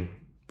Bitcoin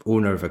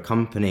owner of a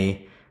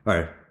company,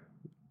 or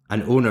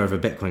an owner of a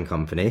Bitcoin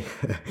company,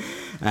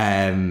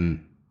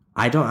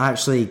 I don't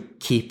actually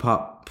keep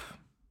up.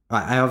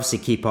 I obviously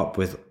keep up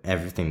with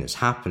everything that's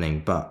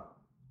happening, but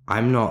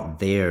I'm not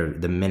there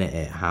the minute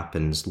it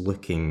happens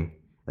looking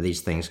at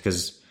these things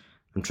because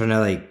I'm trying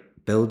to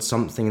build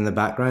something in the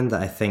background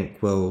that I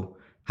think will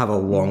have a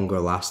longer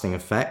lasting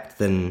effect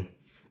than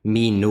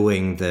me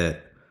knowing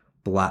that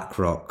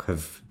BlackRock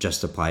have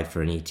just applied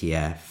for an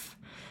ETF.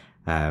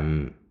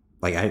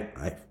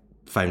 I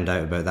found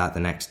out about that the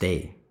next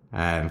day,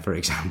 for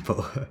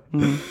example.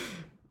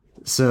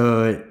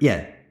 So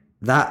yeah,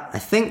 I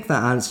think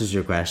that answers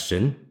your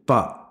question,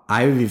 but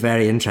I would be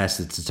very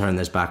interested to turn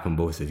this back on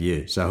both of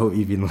you. So I hope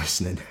you've been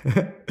listening,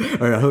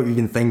 or I hope you've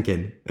been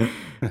thinking.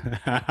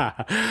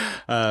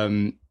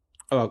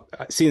 Well,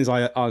 seeing as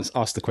I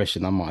asked the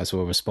question, I might as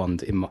well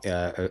respond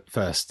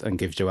first and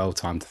give Joel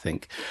time to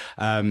think.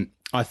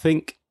 I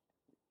think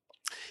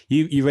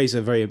you raise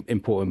a very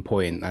important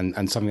point,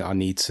 and something I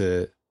need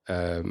to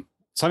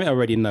something I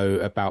already know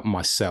about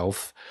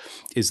myself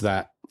is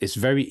that it's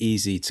very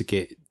easy to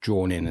get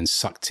drawn in and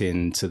sucked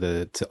into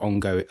the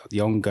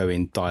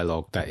ongoing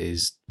dialogue that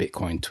is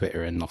Bitcoin,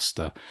 Twitter, and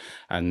Nostr,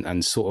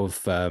 and sort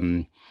of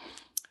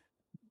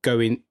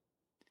going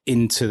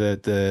into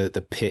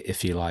the pit,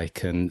 if you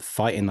like, and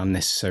fighting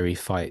unnecessary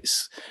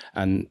fights,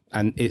 and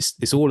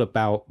it's all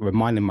about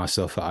reminding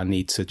myself that I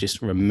need to just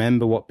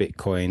remember what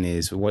Bitcoin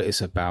is, what it's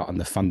about, and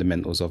the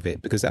fundamentals of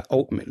it, because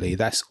ultimately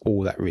that's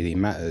all that really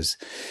matters.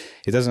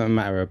 It doesn't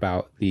matter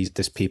about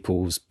this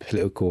people's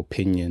political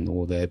opinion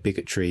or their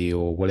bigotry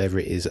or whatever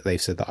it is that they've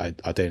said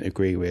that I don't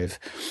agree with,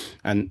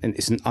 and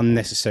it's an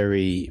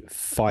unnecessary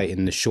fight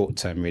in the short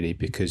term, really,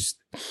 because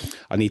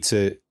I need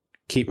to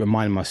keep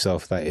reminding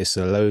myself that it's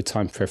a low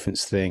time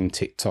preference thing,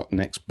 TikTok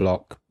next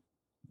block,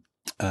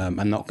 and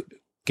not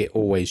get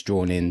always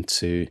drawn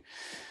into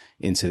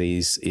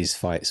these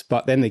fights.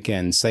 But then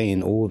again,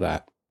 saying all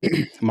that,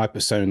 my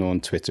persona on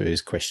Twitter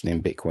is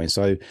questioning Bitcoin.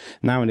 So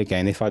now and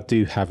again, if I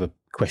do have a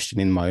question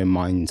in my own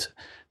mind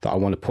that I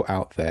want to put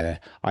out there,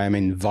 I am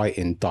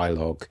inviting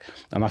dialogue.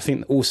 And I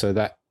think also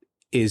that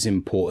is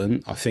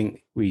important. I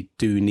think we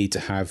do need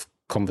to have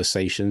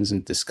conversations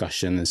and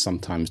discussion and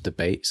sometimes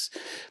debates,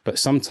 but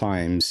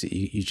sometimes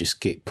you just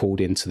get pulled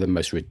into the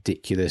most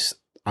ridiculous,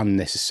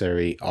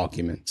 unnecessary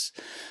arguments.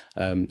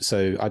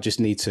 So I just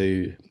need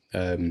to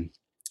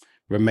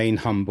remain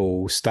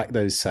humble, stack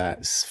those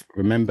sats,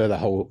 remember the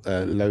whole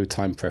low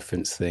time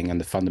preference thing and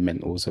the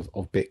fundamentals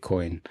of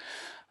Bitcoin.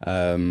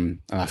 And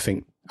I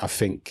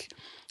think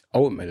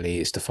ultimately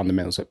it's the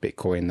fundamentals of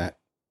Bitcoin that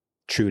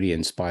truly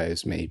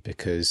inspires me,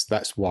 because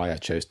that's why I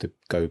chose to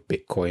go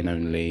Bitcoin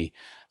only.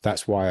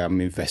 That's why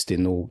I'm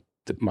investing all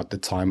the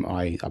time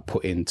I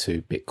put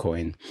into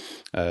Bitcoin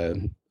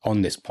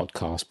on this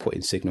podcast,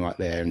 putting Signal out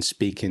there and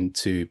speaking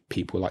to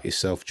people like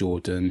yourself,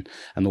 Jordan,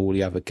 and all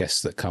the other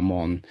guests that come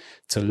on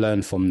to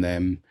learn from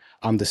them,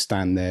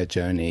 understand their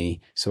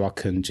journey, so I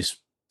can just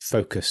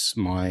focus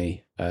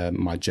my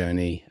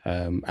journey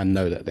and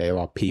know that there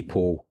are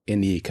people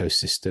in the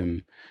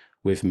ecosystem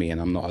with me and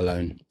I'm not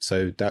alone.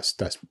 So that's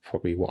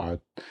probably what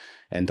I'd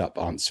end up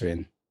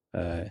answering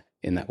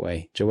in that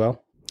way.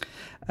 Joel?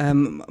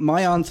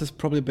 My answer is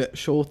probably a bit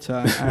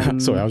shorter.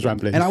 Sorry, I was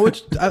rambling. And I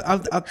would,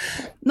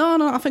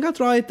 I think I'd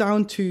draw it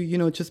down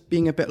to, just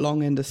being a bit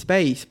long in the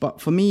space.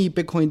 But for me,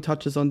 Bitcoin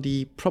touches on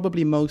the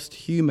probably most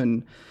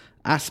human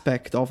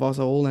aspect of us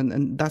all,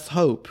 and that's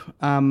hope.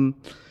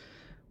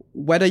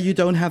 Whether you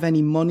don't have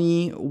any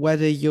money,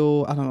 whether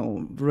your,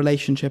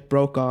 relationship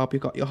broke up, you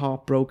got your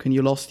heart broken,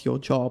 you lost your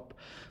job,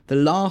 the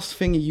last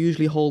thing you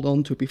usually hold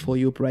on to before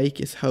you break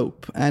is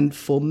hope. And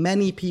for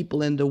many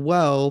people in the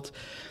world,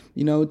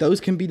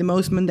 those can be the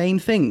most mundane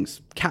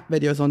things. Cat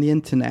videos on the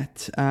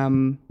internet,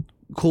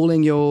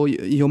 calling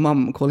your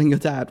mum, calling your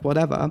dad,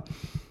 whatever.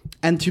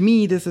 And to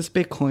me, this is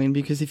Bitcoin,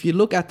 because if you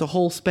look at the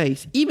whole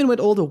space, even with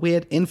all the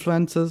weird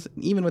influencers,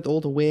 even with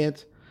all the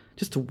weird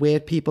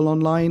people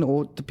online,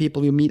 or the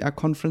people you meet at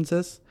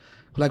conferences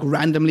who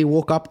randomly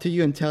walk up to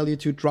you and tell you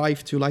to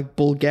drive to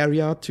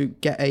Bulgaria to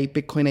get a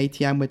Bitcoin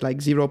ATM with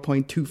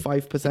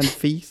 0.25%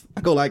 fees.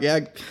 I go yeah,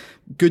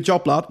 good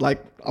job, lad.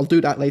 I'll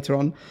do that later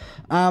on.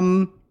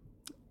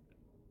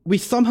 We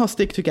somehow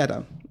stick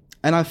together.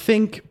 And I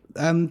think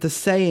the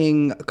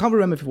saying, I can't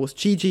remember if it was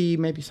Gigi,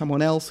 maybe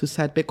someone else, who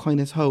said Bitcoin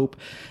is hope.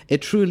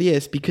 It truly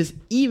is, because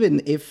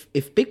even if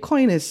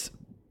Bitcoin is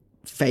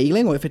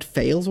failing, or if it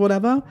fails,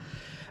 whatever,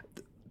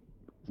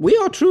 we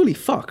are truly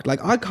fucked.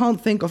 I can't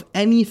think of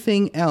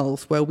anything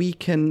else where we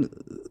can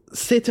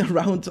sit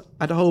around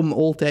at home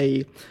all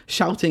day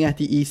shouting at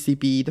the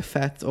ECB, the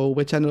Fed, or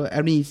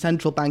any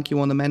central bank you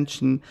want to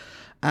mention,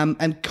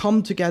 and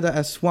come together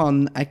as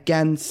one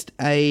against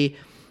a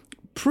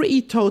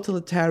pretty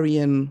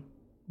totalitarian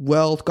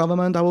world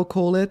government, I will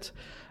call it.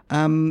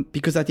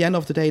 Because at the end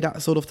of the day,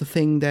 that's sort of the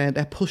thing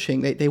they're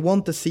pushing. They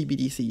want the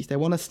CBDCs. They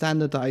want to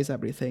standardize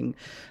everything.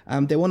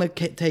 They want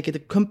to take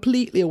it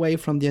completely away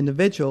from the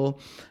individual.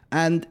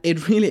 And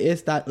it really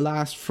is that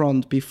last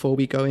front before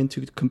we go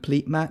into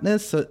complete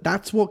madness. So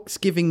that's what's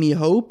giving me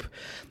hope.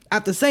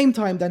 At the same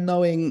time, then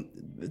knowing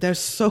there's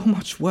so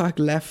much work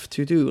left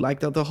to do.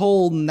 The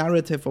whole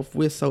narrative of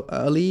we're so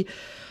early,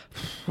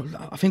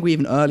 I think we're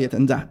even earlier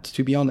than that,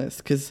 to be honest.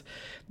 Because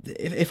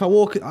if I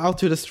walk out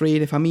to the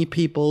street, if I meet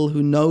people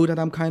who know that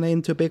I'm kind of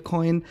into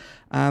Bitcoin,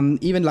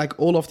 even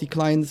all of the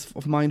clients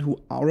of mine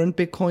who aren't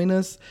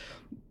Bitcoiners,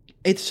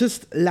 it's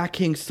just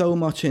lacking so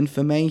much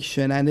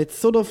information. And it's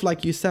sort of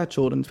like you said,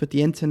 Jordan, with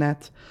the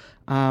internet,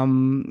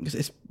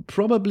 it's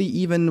probably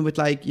even with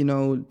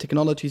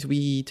technologies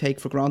we take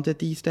for granted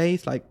these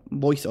days, like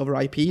voice over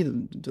IP,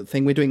 the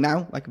thing we're doing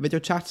now, like video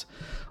chat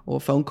or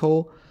phone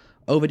call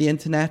over the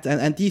internet,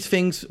 and these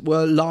things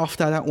were laughed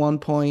at one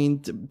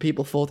point.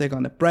 People thought they're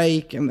going to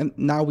break, and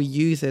now we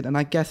use it. And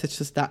I guess it's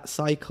just that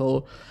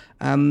cycle.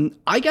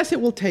 I guess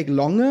it will take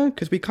longer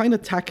because we're kind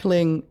of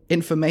tackling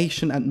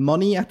information and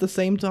money at the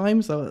same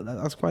time, so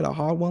that's quite a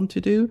hard one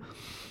to do.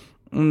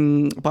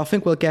 But I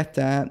think we'll get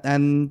there.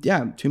 And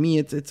yeah, to me,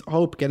 it's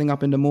hope. Getting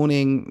up in the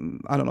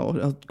morning,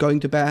 going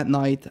to bed at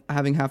night,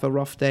 having a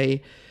rough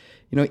day.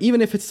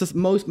 Even if it's the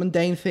most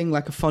mundane thing,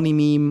 like a funny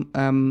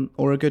meme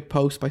or a good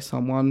post by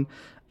someone,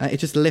 it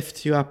just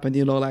lifts you up, and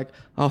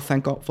oh,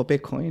 thank God for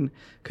Bitcoin.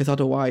 Because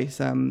otherwise,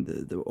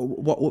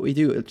 what would we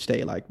do each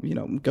day?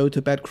 Go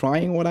to bed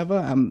crying or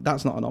whatever?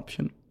 That's not an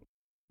option.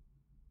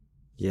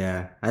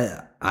 Yeah,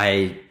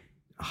 I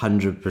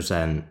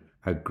 100%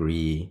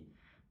 agree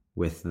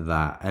with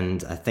that.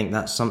 And I think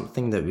that's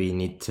something that we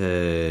need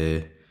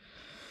to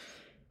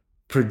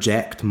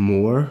project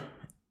more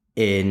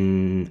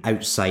in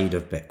outside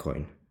of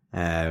Bitcoin.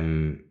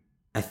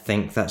 I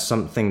think that's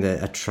something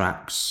that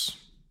attracts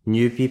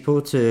new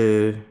people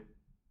to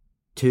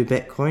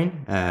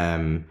Bitcoin,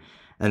 and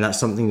that's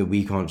something that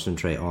we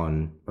concentrate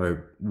on,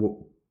 or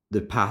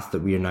the path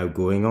that we are now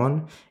going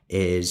on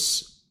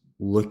is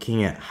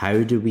looking at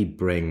how do we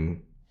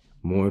bring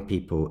more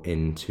people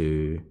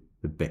into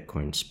the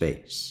Bitcoin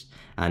space,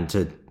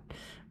 and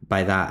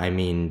by that I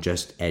mean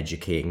just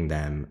educating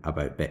them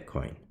about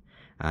Bitcoin,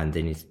 and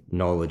they need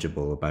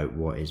knowledgeable about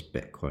what is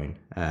Bitcoin.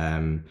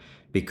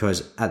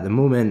 Because at the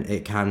moment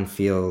it can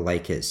feel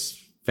like it's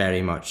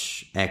very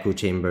much echo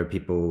chamber,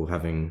 people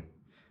having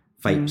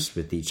fights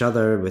with each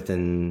other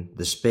within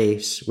the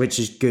space, which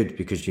is good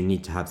because you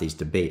need to have these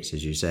debates,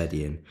 as you said,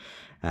 Ian.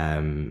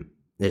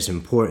 It's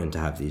important to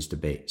have these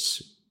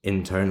debates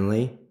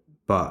internally,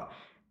 but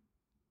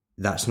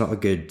that's not a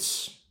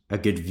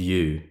good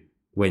view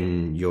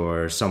when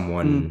you're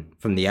someone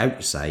from the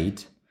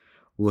outside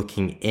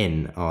looking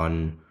in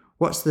on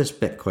what's this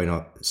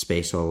Bitcoin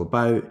space all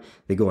about.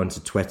 They go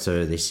onto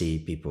Twitter, they see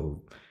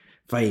people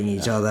fighting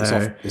each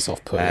other. It's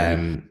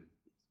off-putting.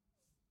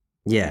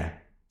 Yeah.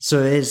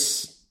 So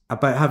it's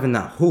about having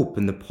that hope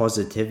and the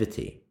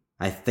positivity.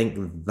 I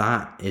think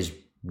that is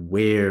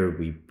where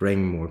we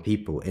bring more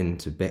people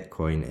into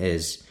Bitcoin,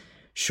 is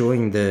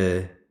showing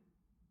the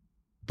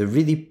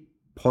really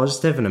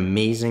positive and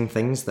amazing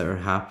things that are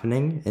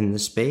happening in the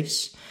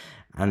space.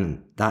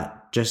 And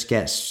that just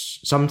gets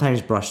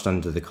sometimes brushed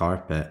under the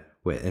carpet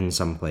in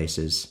some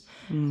places.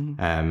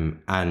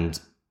 And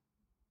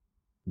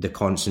the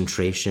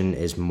concentration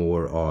is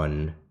more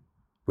on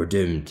we're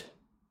doomed.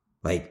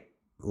 Like,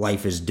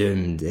 life is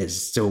doomed. It's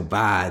so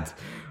bad.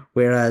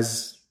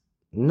 Whereas,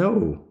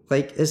 no,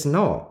 like, it's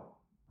not.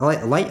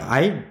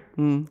 I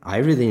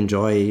really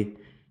enjoy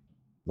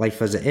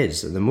life as it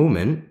is at the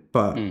moment,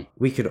 but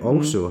we could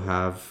also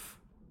have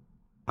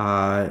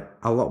a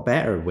lot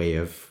better way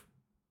of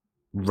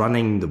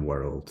running the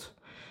world.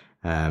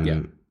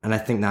 And I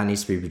think that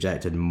needs to be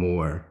projected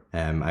more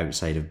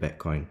outside of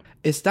Bitcoin.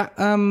 Is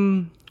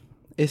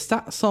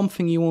that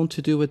something you want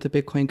to do with the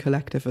Bitcoin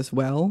Collective as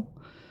well?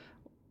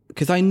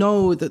 Because I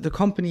know that the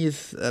company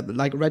is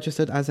like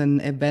registered as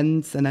an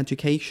events and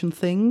education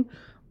thing.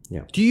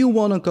 Yeah. Do you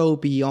want to go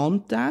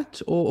beyond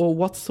that, or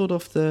what's sort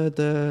of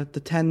the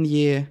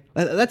 10-year?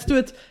 Let's do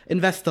it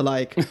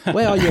investor-like.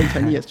 Where are you in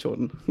 10 years,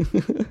 Jordan?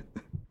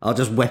 I'll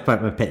just whip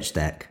out my pitch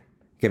deck.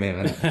 Give me a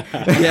minute.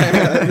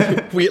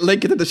 Yeah, we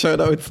link it in the show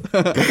notes.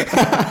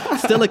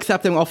 Still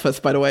accepting offers,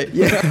 by the way.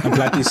 Yeah. I'm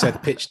glad you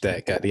said pitch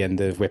deck at the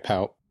end of Whip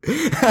Out.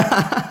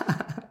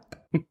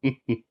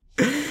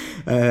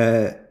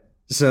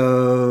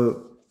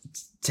 So,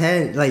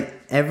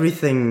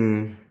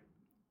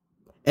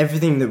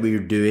 everything that we're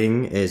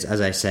doing is,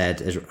 as I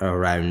said, is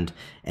around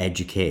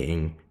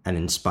educating and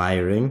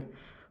inspiring.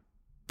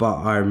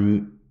 But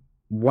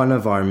one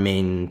of our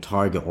main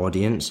target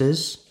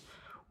audiences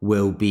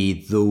will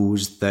be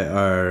those that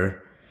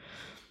are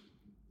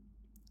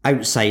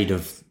outside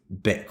of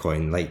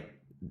Bitcoin. Like,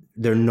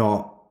 they're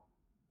not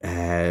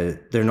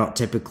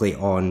typically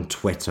on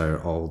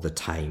Twitter all the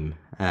time.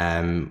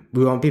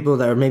 We want people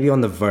that are maybe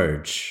on the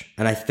verge,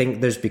 and I think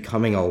there's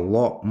becoming a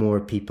lot more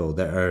people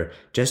that are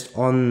just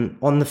on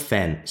the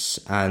fence,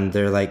 and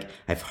they're like,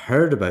 I've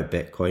heard about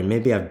Bitcoin,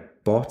 maybe I've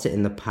bought it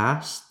in the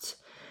past,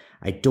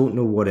 I don't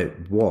know what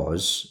it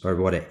was or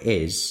what it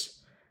is,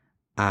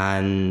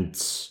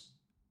 and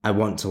I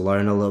want to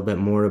learn a little bit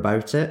more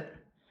about it.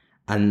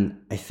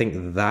 And I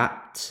think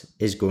that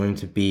is going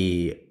to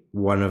be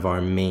one of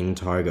our main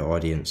target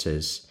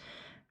audiences,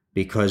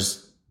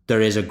 because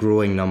there is a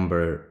growing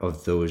number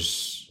of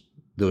those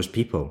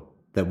people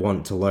that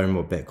want to learn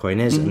what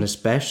Bitcoin is. And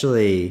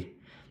especially,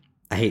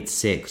 I hate to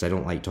say it because I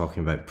don't like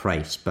talking about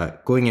price,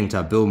 but going into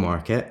a bull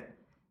market,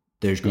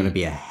 there's going to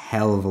be a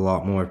hell of a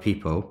lot more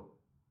people,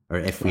 or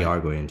if we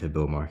are going into a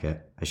bull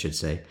market, I should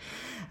say,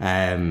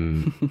 there's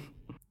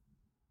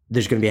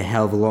going to be a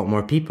hell of a lot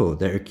more people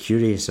that are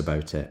curious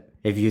about it.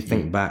 If you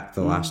think back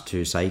the last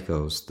two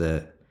cycles,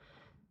 that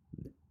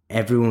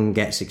everyone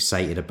gets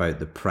excited about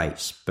the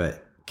price,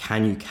 but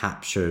can you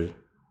capture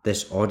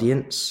this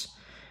audience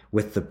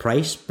with the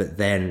price, but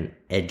then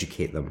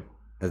educate them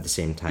at the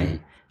same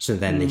time? So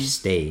then they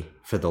stay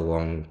for the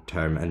long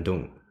term and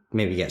don't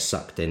maybe get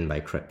sucked in by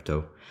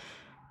crypto.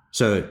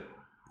 So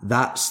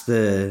that's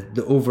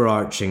the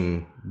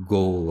overarching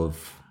goal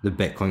of the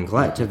Bitcoin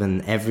Collective,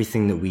 and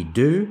everything that we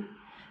do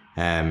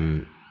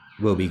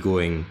will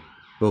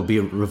be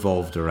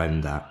revolved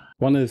around that.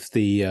 One of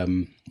the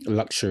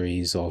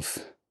luxuries of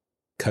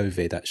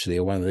COVID, actually,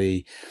 or one of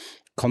the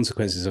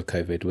consequences of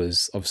COVID,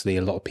 was obviously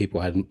a lot of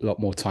people had a lot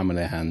more time on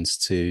their hands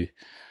to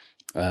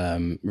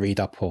read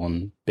up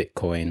on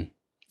Bitcoin,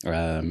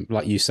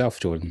 like yourself,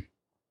 Jordan.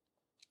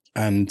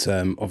 And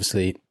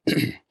obviously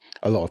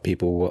a lot of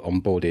people were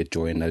onboarded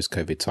during those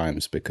COVID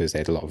times because they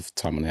had a lot of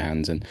time on their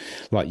hands. And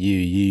like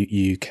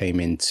you came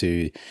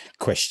into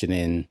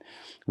questioning,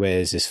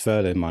 where's this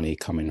furlough money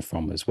coming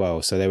from as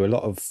well? So there were a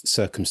lot of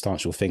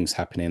circumstantial things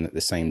happening at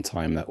the same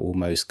time that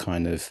almost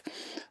kind of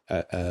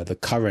the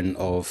current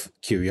of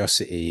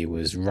curiosity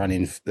was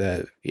running,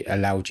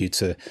 allowed you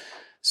to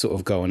sort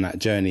of go on that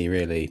journey,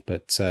 really.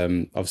 But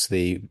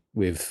obviously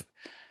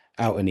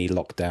without any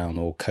lockdown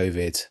or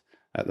COVID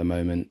at the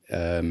moment,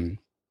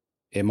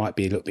 it might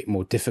be a little bit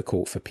more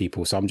difficult for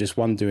people. So I'm just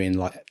wondering,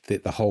 like,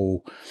 the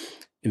whole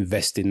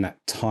investing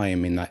that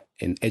time in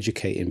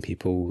educating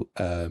people,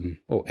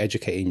 or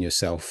educating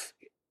yourself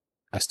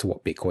as to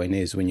what Bitcoin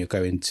is when you're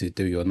going to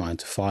do your 9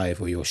 to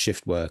 5 or your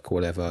shift work or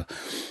whatever.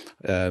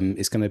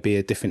 It's going to be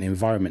a different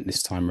environment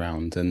this time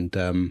round. And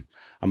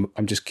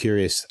I'm just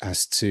curious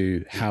as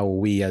to how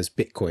we as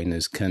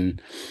Bitcoiners can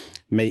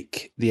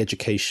make the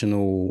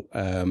educational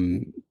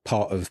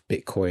part of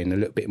Bitcoin a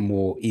little bit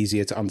more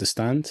easier to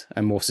understand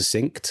and more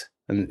succinct.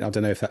 And I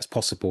don't know if that's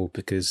possible,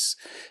 because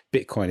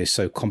Bitcoin is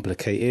so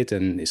complicated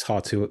and it's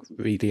hard to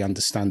really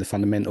understand the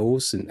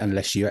fundamentals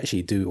unless you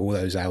actually do all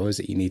those hours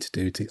that you need to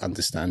do to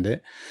understand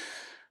it.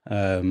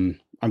 I'm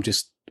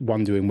just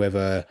wondering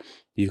whether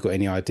you've got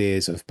any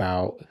ideas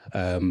about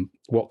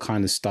what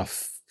kind of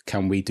stuff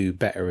can we do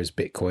better as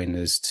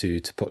Bitcoiners to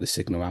put the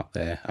signal out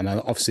there. And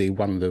obviously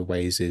one of the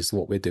ways is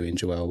what we're doing,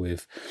 Joel,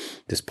 with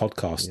this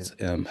podcast,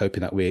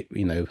 hoping that we're,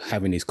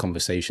 having these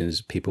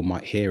conversations, people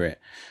might hear it.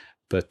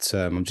 But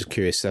I'm just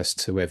curious as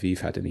to whether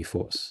you've had any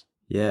thoughts.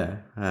 Yeah.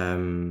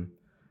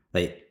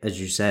 Like, as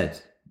you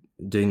said,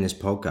 doing this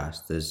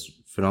podcast is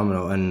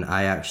phenomenal. And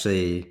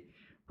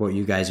what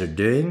you guys are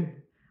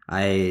doing,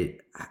 I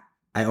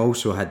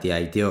also had the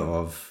idea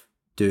of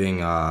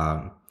doing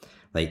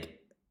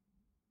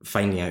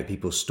finding out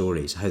people's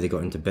stories, how they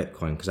got into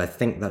Bitcoin, because I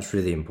think that's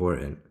really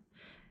important,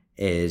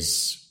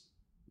 is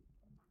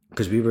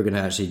because we were going to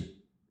actually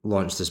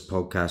launch this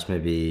podcast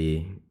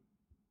maybe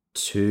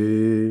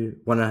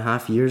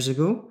 1.5 years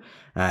ago.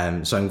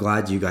 So I'm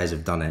glad you guys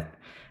have done it.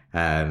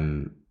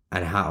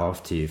 And hat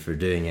off to you for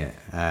doing it.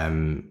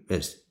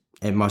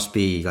 It must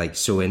be like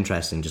so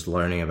interesting just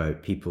learning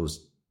about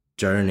people's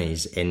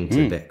journeys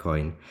into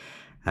Bitcoin.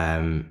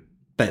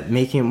 But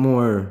making it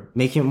more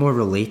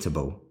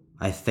relatable,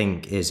 I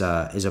think is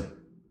a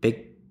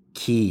big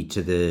key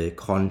to the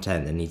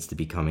content that needs to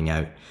be coming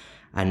out,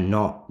 and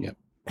not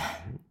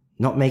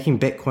making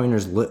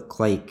Bitcoiners look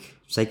like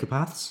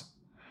psychopaths.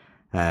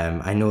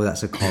 I know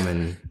that's a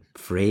common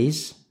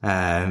phrase,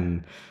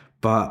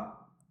 but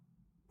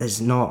it's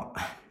not,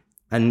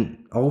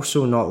 and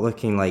also not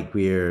looking like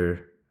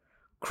we're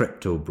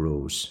crypto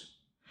bros.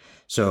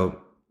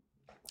 So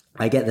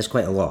I get this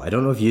quite a lot. I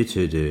don't know if you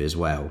two do as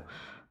well,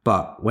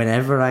 but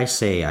whenever I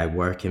say I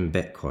work in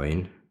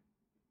Bitcoin,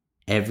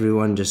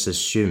 everyone just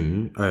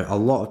assume, or a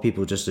lot of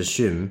people just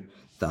assume,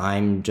 that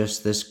I'm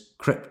just this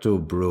crypto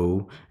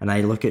bro and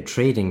I look at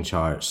trading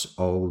charts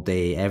all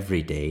day,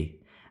 every day,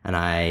 and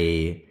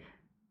I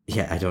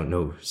don't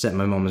know, sit in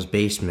my mama's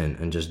basement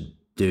and just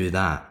do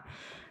that.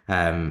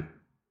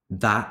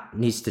 That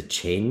needs to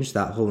change,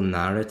 that whole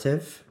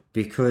narrative,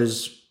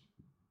 because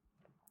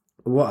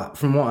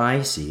from what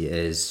I see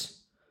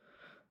is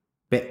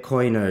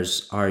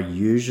Bitcoiners are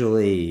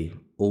usually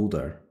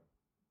older,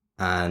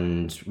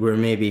 and we're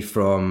maybe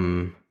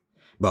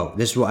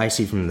this is what I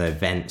see from the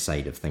event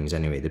side of things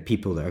anyway. The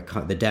people that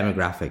are, the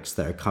demographics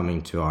that are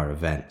coming to our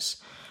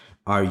events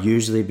are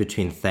usually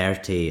between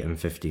 30 and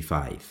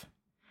 55.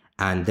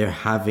 And they're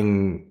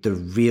having the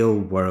real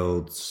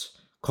world's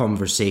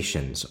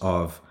conversations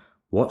of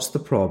what's the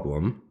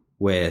problem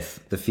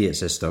with the fiat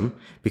system,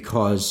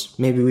 because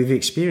maybe we've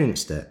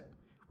experienced it.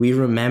 We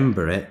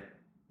remember it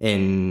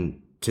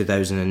in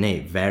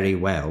 2008 very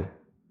well.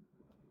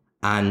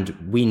 And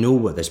we know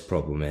what this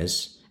problem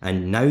is.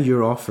 And now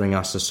you're offering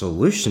us a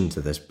solution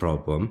to this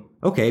problem.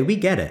 Okay, we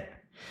get it.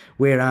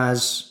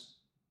 Whereas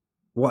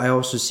what I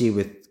also see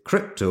with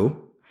crypto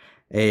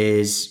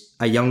is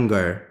a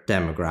younger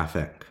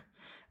demographic.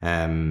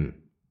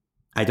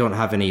 I don't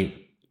have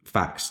any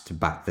facts to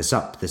back this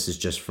up. This is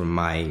just from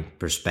my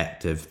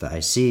perspective that I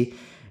see,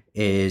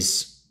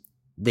 is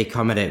they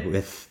come at it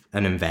with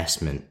an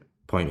investment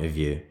point of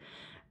view,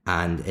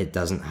 and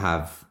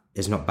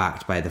it's not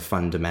backed by the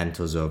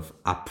fundamentals of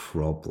a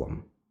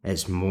problem.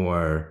 It's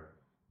more,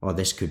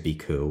 this could be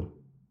cool,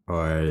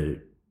 or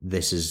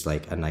this is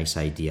like a nice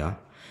idea.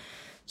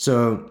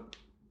 So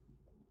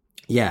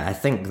yeah, I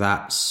think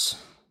there's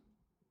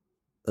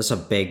a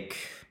big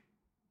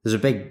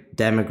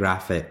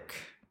demographic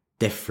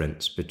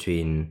difference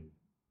between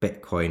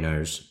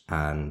Bitcoiners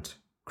and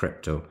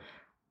crypto.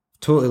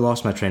 Totally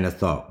lost my train of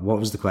thought. What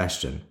was the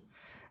question?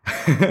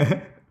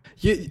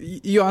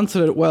 You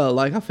answered it well.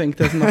 Like, I think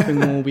there's nothing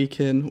more we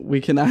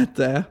can add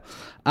there.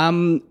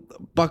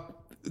 But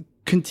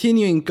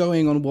continuing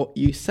going on what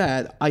you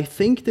said, I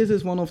think this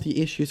is one of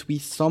the issues we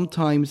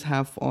sometimes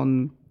have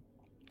on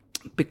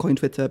Bitcoin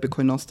Twitter,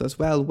 Bitcoin Nostr as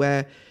well,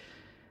 where,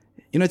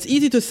 it's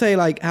easy to say,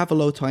 like, have a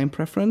low time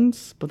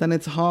preference, but then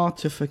it's hard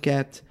to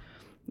forget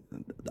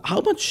how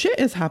much shit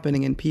is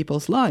happening in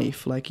people's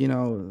life. Like,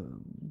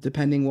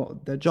 depending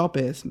what their job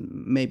is,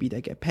 maybe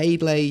they get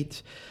paid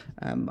late,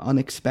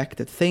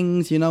 unexpected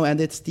things,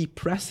 and it's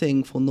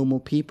depressing for normal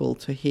people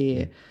to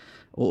hear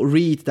or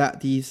read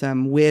that these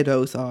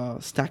weirdos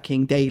are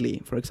stacking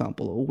daily, for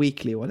example, or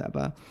weekly or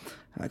whatever.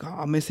 Like,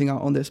 I'm missing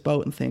out on this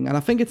boat and thing. And I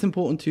think it's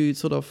important to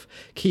sort of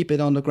keep it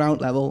on the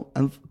ground level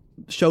and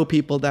show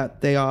people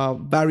that there are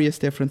various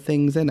different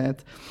things in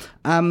it.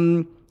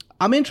 I'm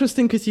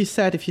interested because you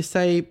said, if you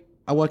say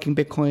I work in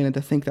Bitcoin and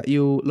I think that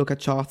you look at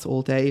charts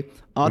all day,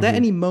 are there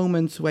any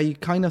moments where you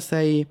kind of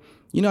say,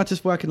 I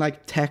just work in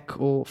like tech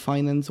or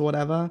finance or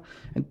whatever,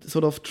 and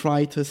sort of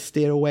try to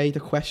steer away the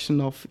question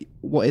of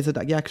what is it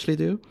that you actually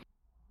do?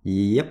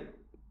 Yep,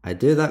 I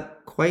do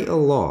that quite a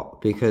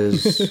lot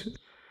because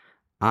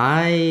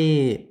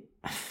I'm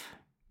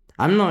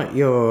not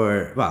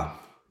your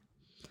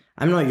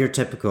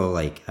typical,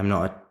 like, I'm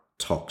not a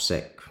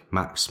toxic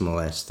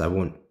maximalist. I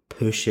won't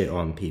push it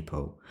on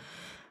people.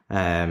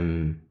 I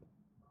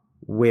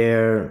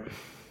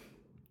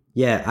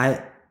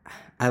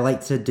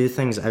like to do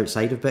things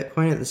outside of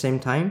Bitcoin at the same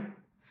time,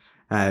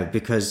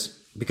 because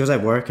I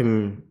work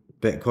in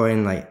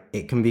Bitcoin, like,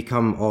 it can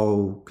become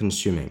all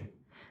consuming,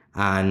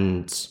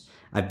 and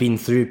I've been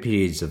through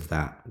periods of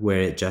that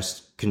where it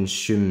just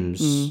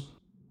consumes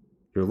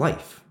your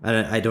life,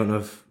 and I don't know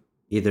if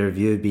either of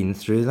you have been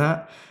through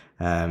that.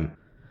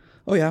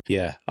 Oh yeah,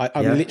 yeah.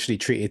 I literally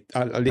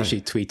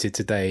tweeted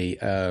today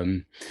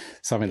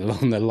something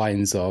along the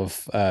lines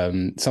of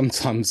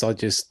sometimes I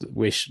just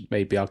wish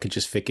maybe I could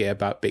just forget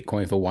about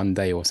Bitcoin for one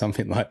day or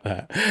something like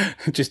that,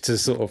 just to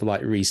sort of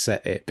like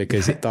reset it,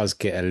 because it does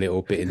get a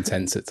little bit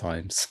intense at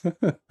times.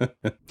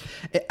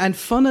 And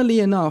funnily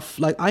enough,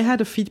 like, I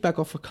had a feedback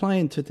of a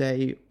client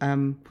today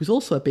who's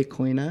also a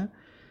Bitcoiner,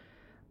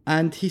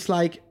 And he's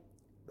like,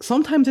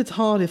 sometimes it's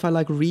hard if I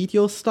like read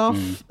your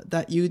stuff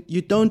that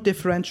you don't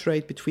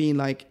differentiate between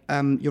like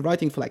you're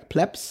writing for like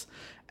plebs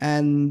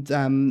and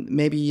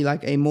maybe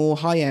like a more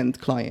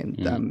high-end client.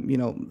 You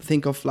know,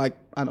 think of like,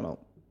 I don't know,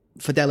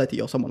 Fidelity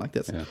or someone like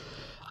this. Yeah.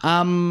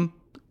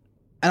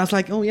 And I was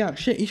like, oh yeah,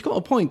 shit, he's got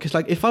a point. Because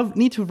like, if I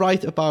need to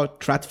write about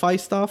TradFi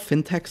stuff,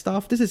 fintech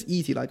stuff, this is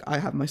easy. Like, I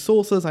have my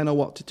sources, I know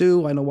what to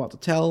do, I know what to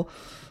tell.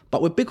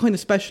 But with Bitcoin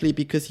especially,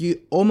 because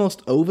you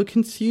almost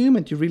overconsume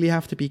and you really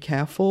have to be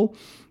careful,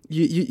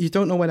 you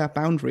don't know where that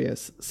boundary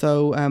is.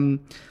 So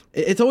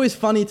it's always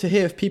funny to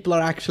hear if people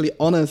are actually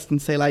honest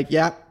and say like,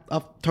 yeah,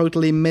 I've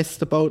totally missed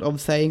the boat of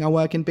saying I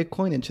work in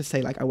Bitcoin, and just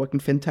say like I work in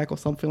fintech or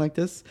something like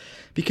this,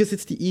 because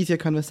it's the easier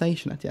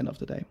conversation at the end of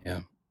the day.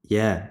 Yeah.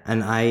 Yeah,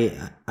 and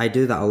I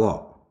do that a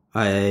lot.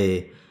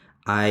 I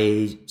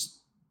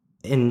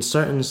in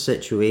certain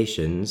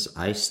situations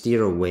I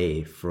steer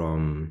away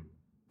from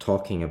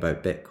talking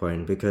about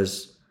Bitcoin,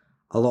 because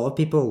a lot of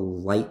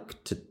people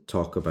like to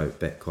talk about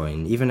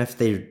Bitcoin, even if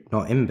they're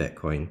not in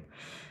Bitcoin,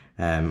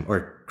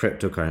 or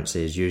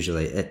cryptocurrencies.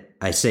 Usually,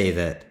 I say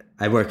that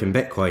I work in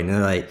Bitcoin, and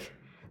they're like,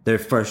 their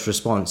first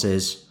response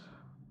is,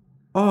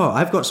 "Oh,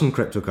 I've got some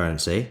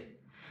cryptocurrency,"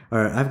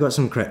 or "I've got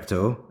some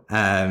crypto."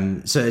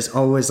 So it's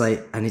always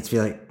like, I need to be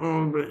like,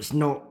 "Oh, but it's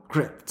not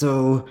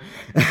crypto."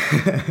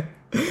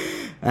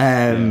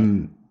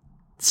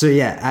 So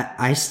yeah,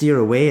 I steer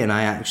away, and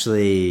I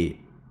actually,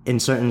 in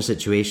certain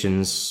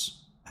situations,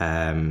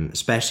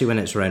 especially when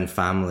it's around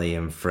family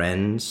and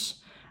friends,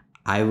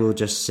 I will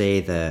just say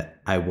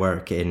that I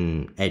work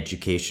in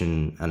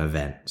education and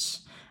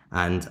events,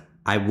 and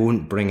I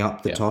won't bring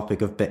up the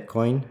topic of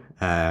Bitcoin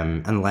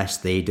unless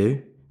they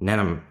do, and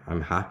then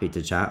I'm happy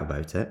to chat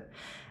about it.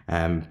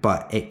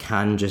 But it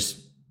can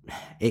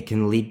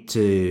lead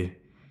to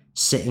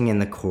sitting in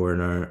the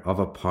corner of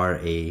a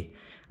party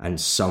and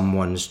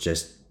someone's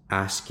just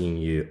asking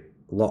you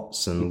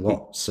lots and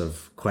lots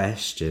of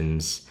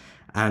questions.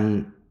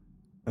 And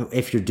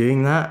if you're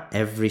doing that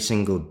every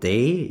single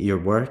day, you're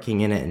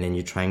working in it, and then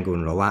you try and go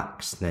and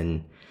relax, and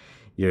then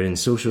you're in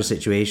social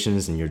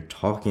situations and you're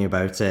talking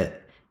about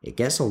it, it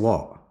gets a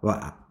lot.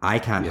 Well, I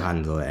can't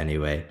handle it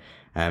anyway.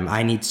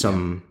 I need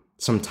some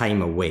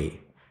time away.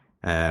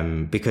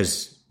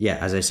 Because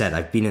as I said,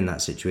 I've been in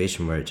that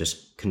situation where it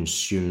just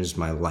consumes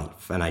my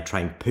life, and I try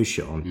and push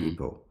it on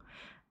people.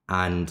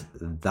 And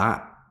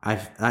what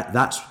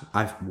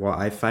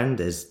I've found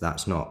is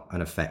that's not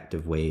an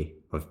effective way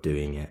of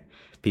doing it.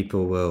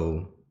 People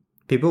will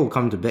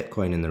come to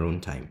Bitcoin in their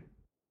own time.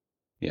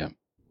 Yeah.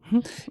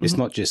 It's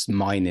not just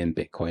mining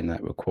Bitcoin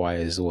that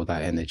requires all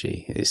that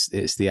energy.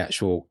 It's the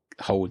actual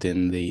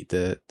holding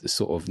the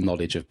sort of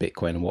knowledge of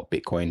Bitcoin and what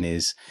Bitcoin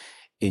is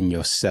in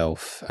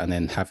yourself, and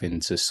then having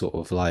to sort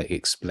of like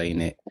explain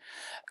it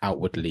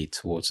outwardly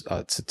towards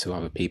to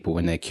other people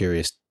when they're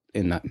curious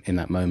in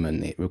that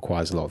moment. It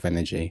requires a lot of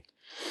energy.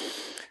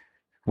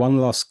 One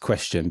last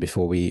question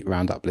before we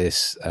round up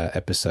this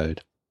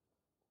episode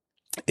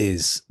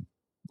is,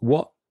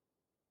 what,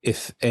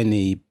 if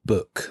any,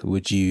 book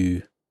would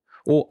you,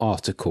 or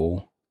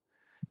article,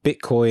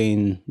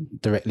 Bitcoin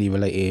directly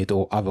related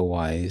or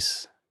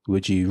otherwise,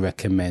 would you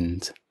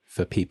recommend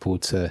for people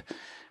to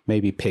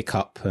maybe pick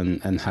up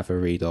and have a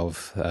read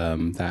of,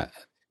 that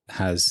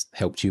has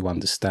helped you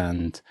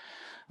understand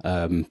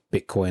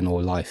Bitcoin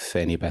or life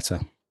any better?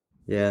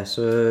 Yeah,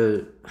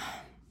 so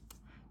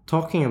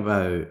talking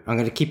about, I'm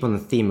going to keep on the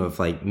theme of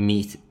like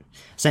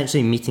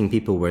essentially meeting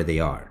people where they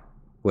are,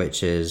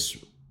 which is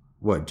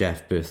what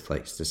Jeff Booth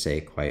likes to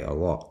say quite a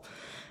lot.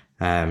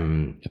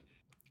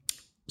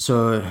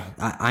 So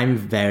I'm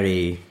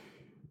very,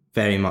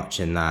 very much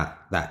in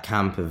that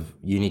camp of,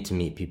 you need to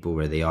meet people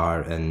where they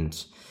are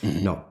and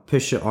not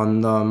push it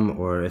on them,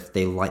 or if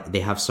they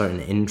have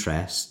certain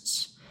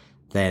interests,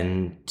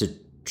 then to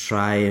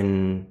try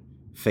and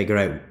figure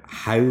out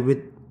how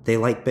would they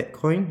like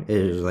Bitcoin.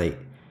 Is like,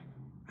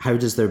 how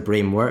does their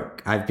brain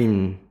work? I've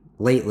been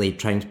lately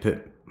trying to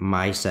put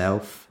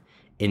myself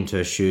into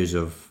the shoes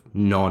of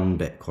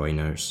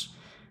non-Bitcoiners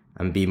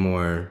and be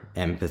more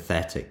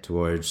empathetic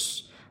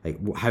towards, like,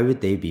 how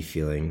would they be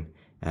feeling?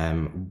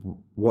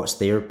 What's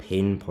their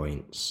pain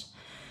points?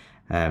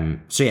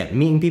 So yeah,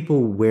 meeting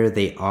people where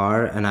they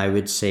are. And I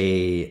would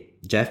say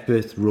Jeff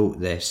Booth wrote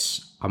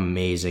this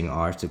amazing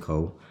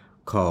article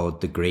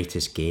called The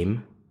Greatest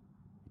Game.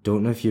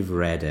 Don't know if you've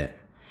read it.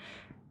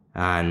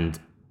 And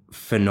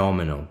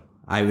phenomenal.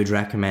 I would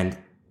recommend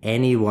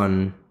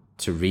anyone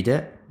to read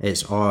it.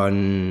 It's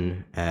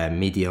on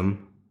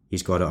Medium.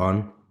 He's got it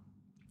on.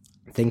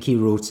 I think he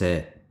wrote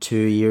it 2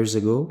 years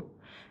ago,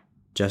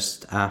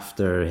 just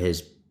after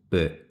his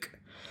book.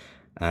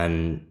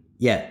 And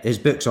yeah, his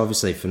book's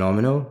obviously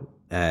phenomenal,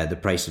 The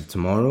Price of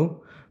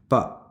Tomorrow,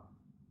 but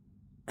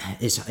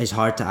it's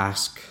hard to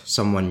ask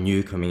someone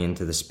new coming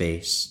into the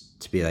space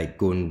to be like,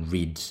 go and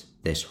read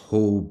this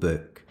whole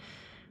book,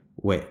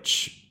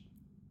 which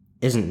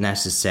isn't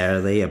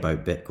necessarily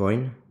about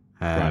Bitcoin.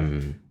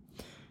 Right.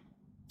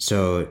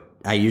 So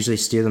I usually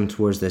steer them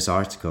towards this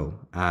article,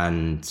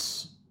 and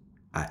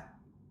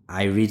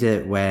I read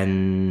it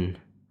when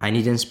I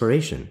need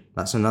inspiration.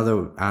 That's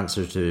another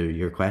answer to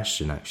your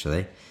question,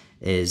 actually,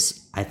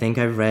 is I think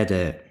I've read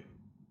it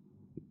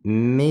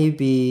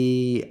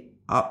maybe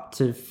up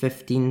to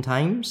 15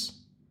 times.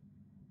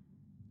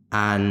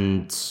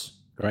 And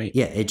Great.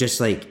 yeah, it just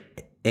like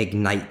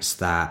ignites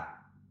that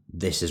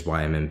this is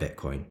why I'm in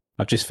Bitcoin.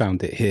 I've just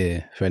found it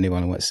here for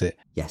anyone who wants it.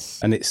 Yes.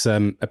 And it's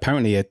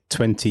apparently a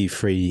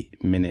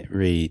 23-minute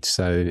read.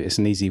 So it's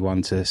an easy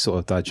one to sort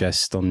of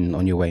digest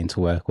on your way into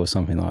work or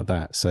something like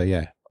that. So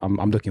yeah,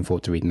 I'm looking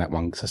forward to reading that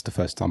one because that's the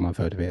first time I've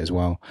heard of it as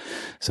well.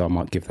 So I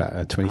might give that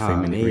a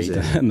 23-minute read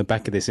on the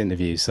back of this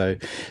interview. So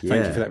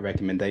thank you for that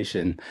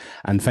recommendation.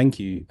 And thank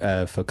you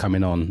for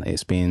coming on.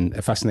 It's been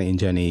a fascinating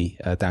journey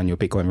down your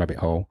Bitcoin rabbit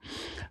hole.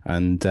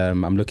 And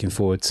I'm looking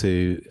forward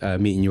to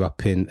meeting you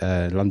up in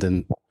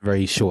London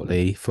very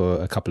shortly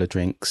for a couple of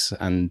drinks.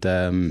 And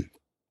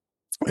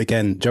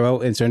again,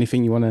 Joel, is there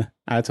anything you want to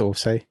add or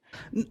say?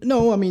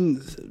 No, I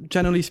mean,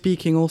 generally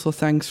speaking, also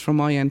thanks from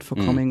my end for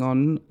coming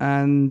on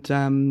and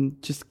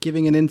just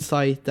giving an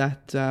insight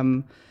that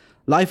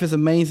life is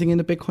amazing in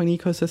the Bitcoin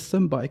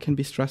ecosystem, but it can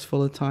be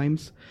stressful at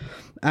times.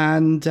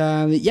 And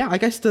yeah, I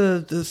guess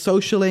the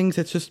social links,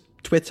 it's just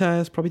Twitter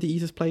is probably the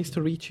easiest place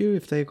to reach you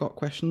if they've got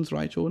questions,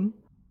 right, Jordan?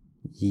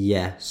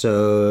 Yeah,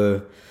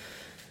 so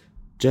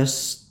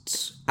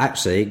just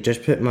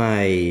put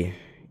my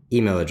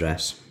email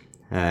address.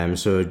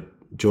 So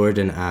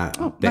Jordan at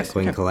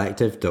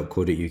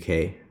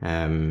bitcoincollective.co.uk.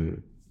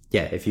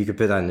 Yeah, if you could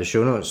put that in the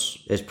show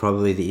notes, it's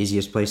probably the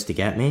easiest place to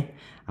get me.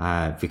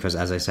 Because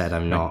as I said,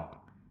 I'm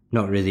not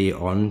really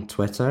on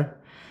Twitter.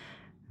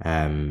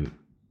 And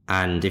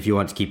if you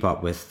want to keep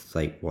up with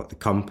like what the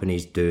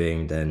company's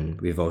doing, then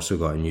we've also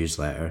got a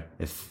newsletter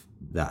if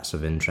that's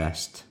of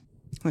interest.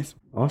 Nice.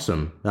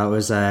 Awesome. That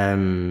was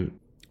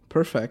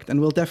perfect. And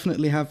we'll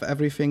definitely have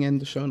everything in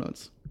the show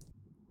notes.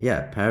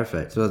 Yeah,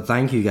 perfect. Well,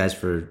 thank you guys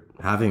for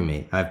having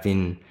me. I've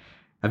been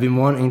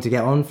wanting to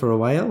get on for a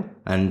while,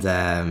 and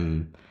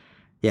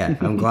yeah,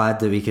 I'm glad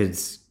that we could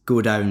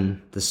go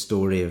down the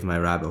story of my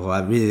rabbit hole.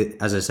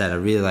 As I said, I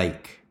really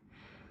like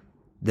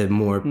the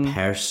more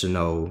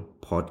personal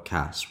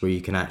podcasts where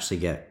you can actually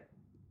get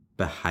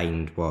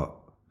behind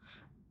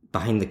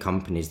the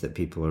companies that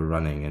people are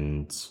running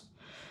and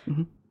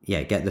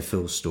yeah, get the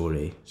full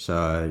story.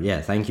 So yeah,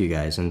 thank you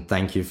guys, and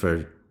thank you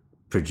for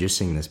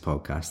producing this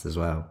podcast as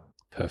well.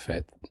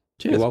 Perfect.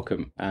 Cheers. You're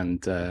welcome.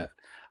 And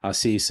I'll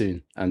see you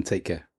soon and take care.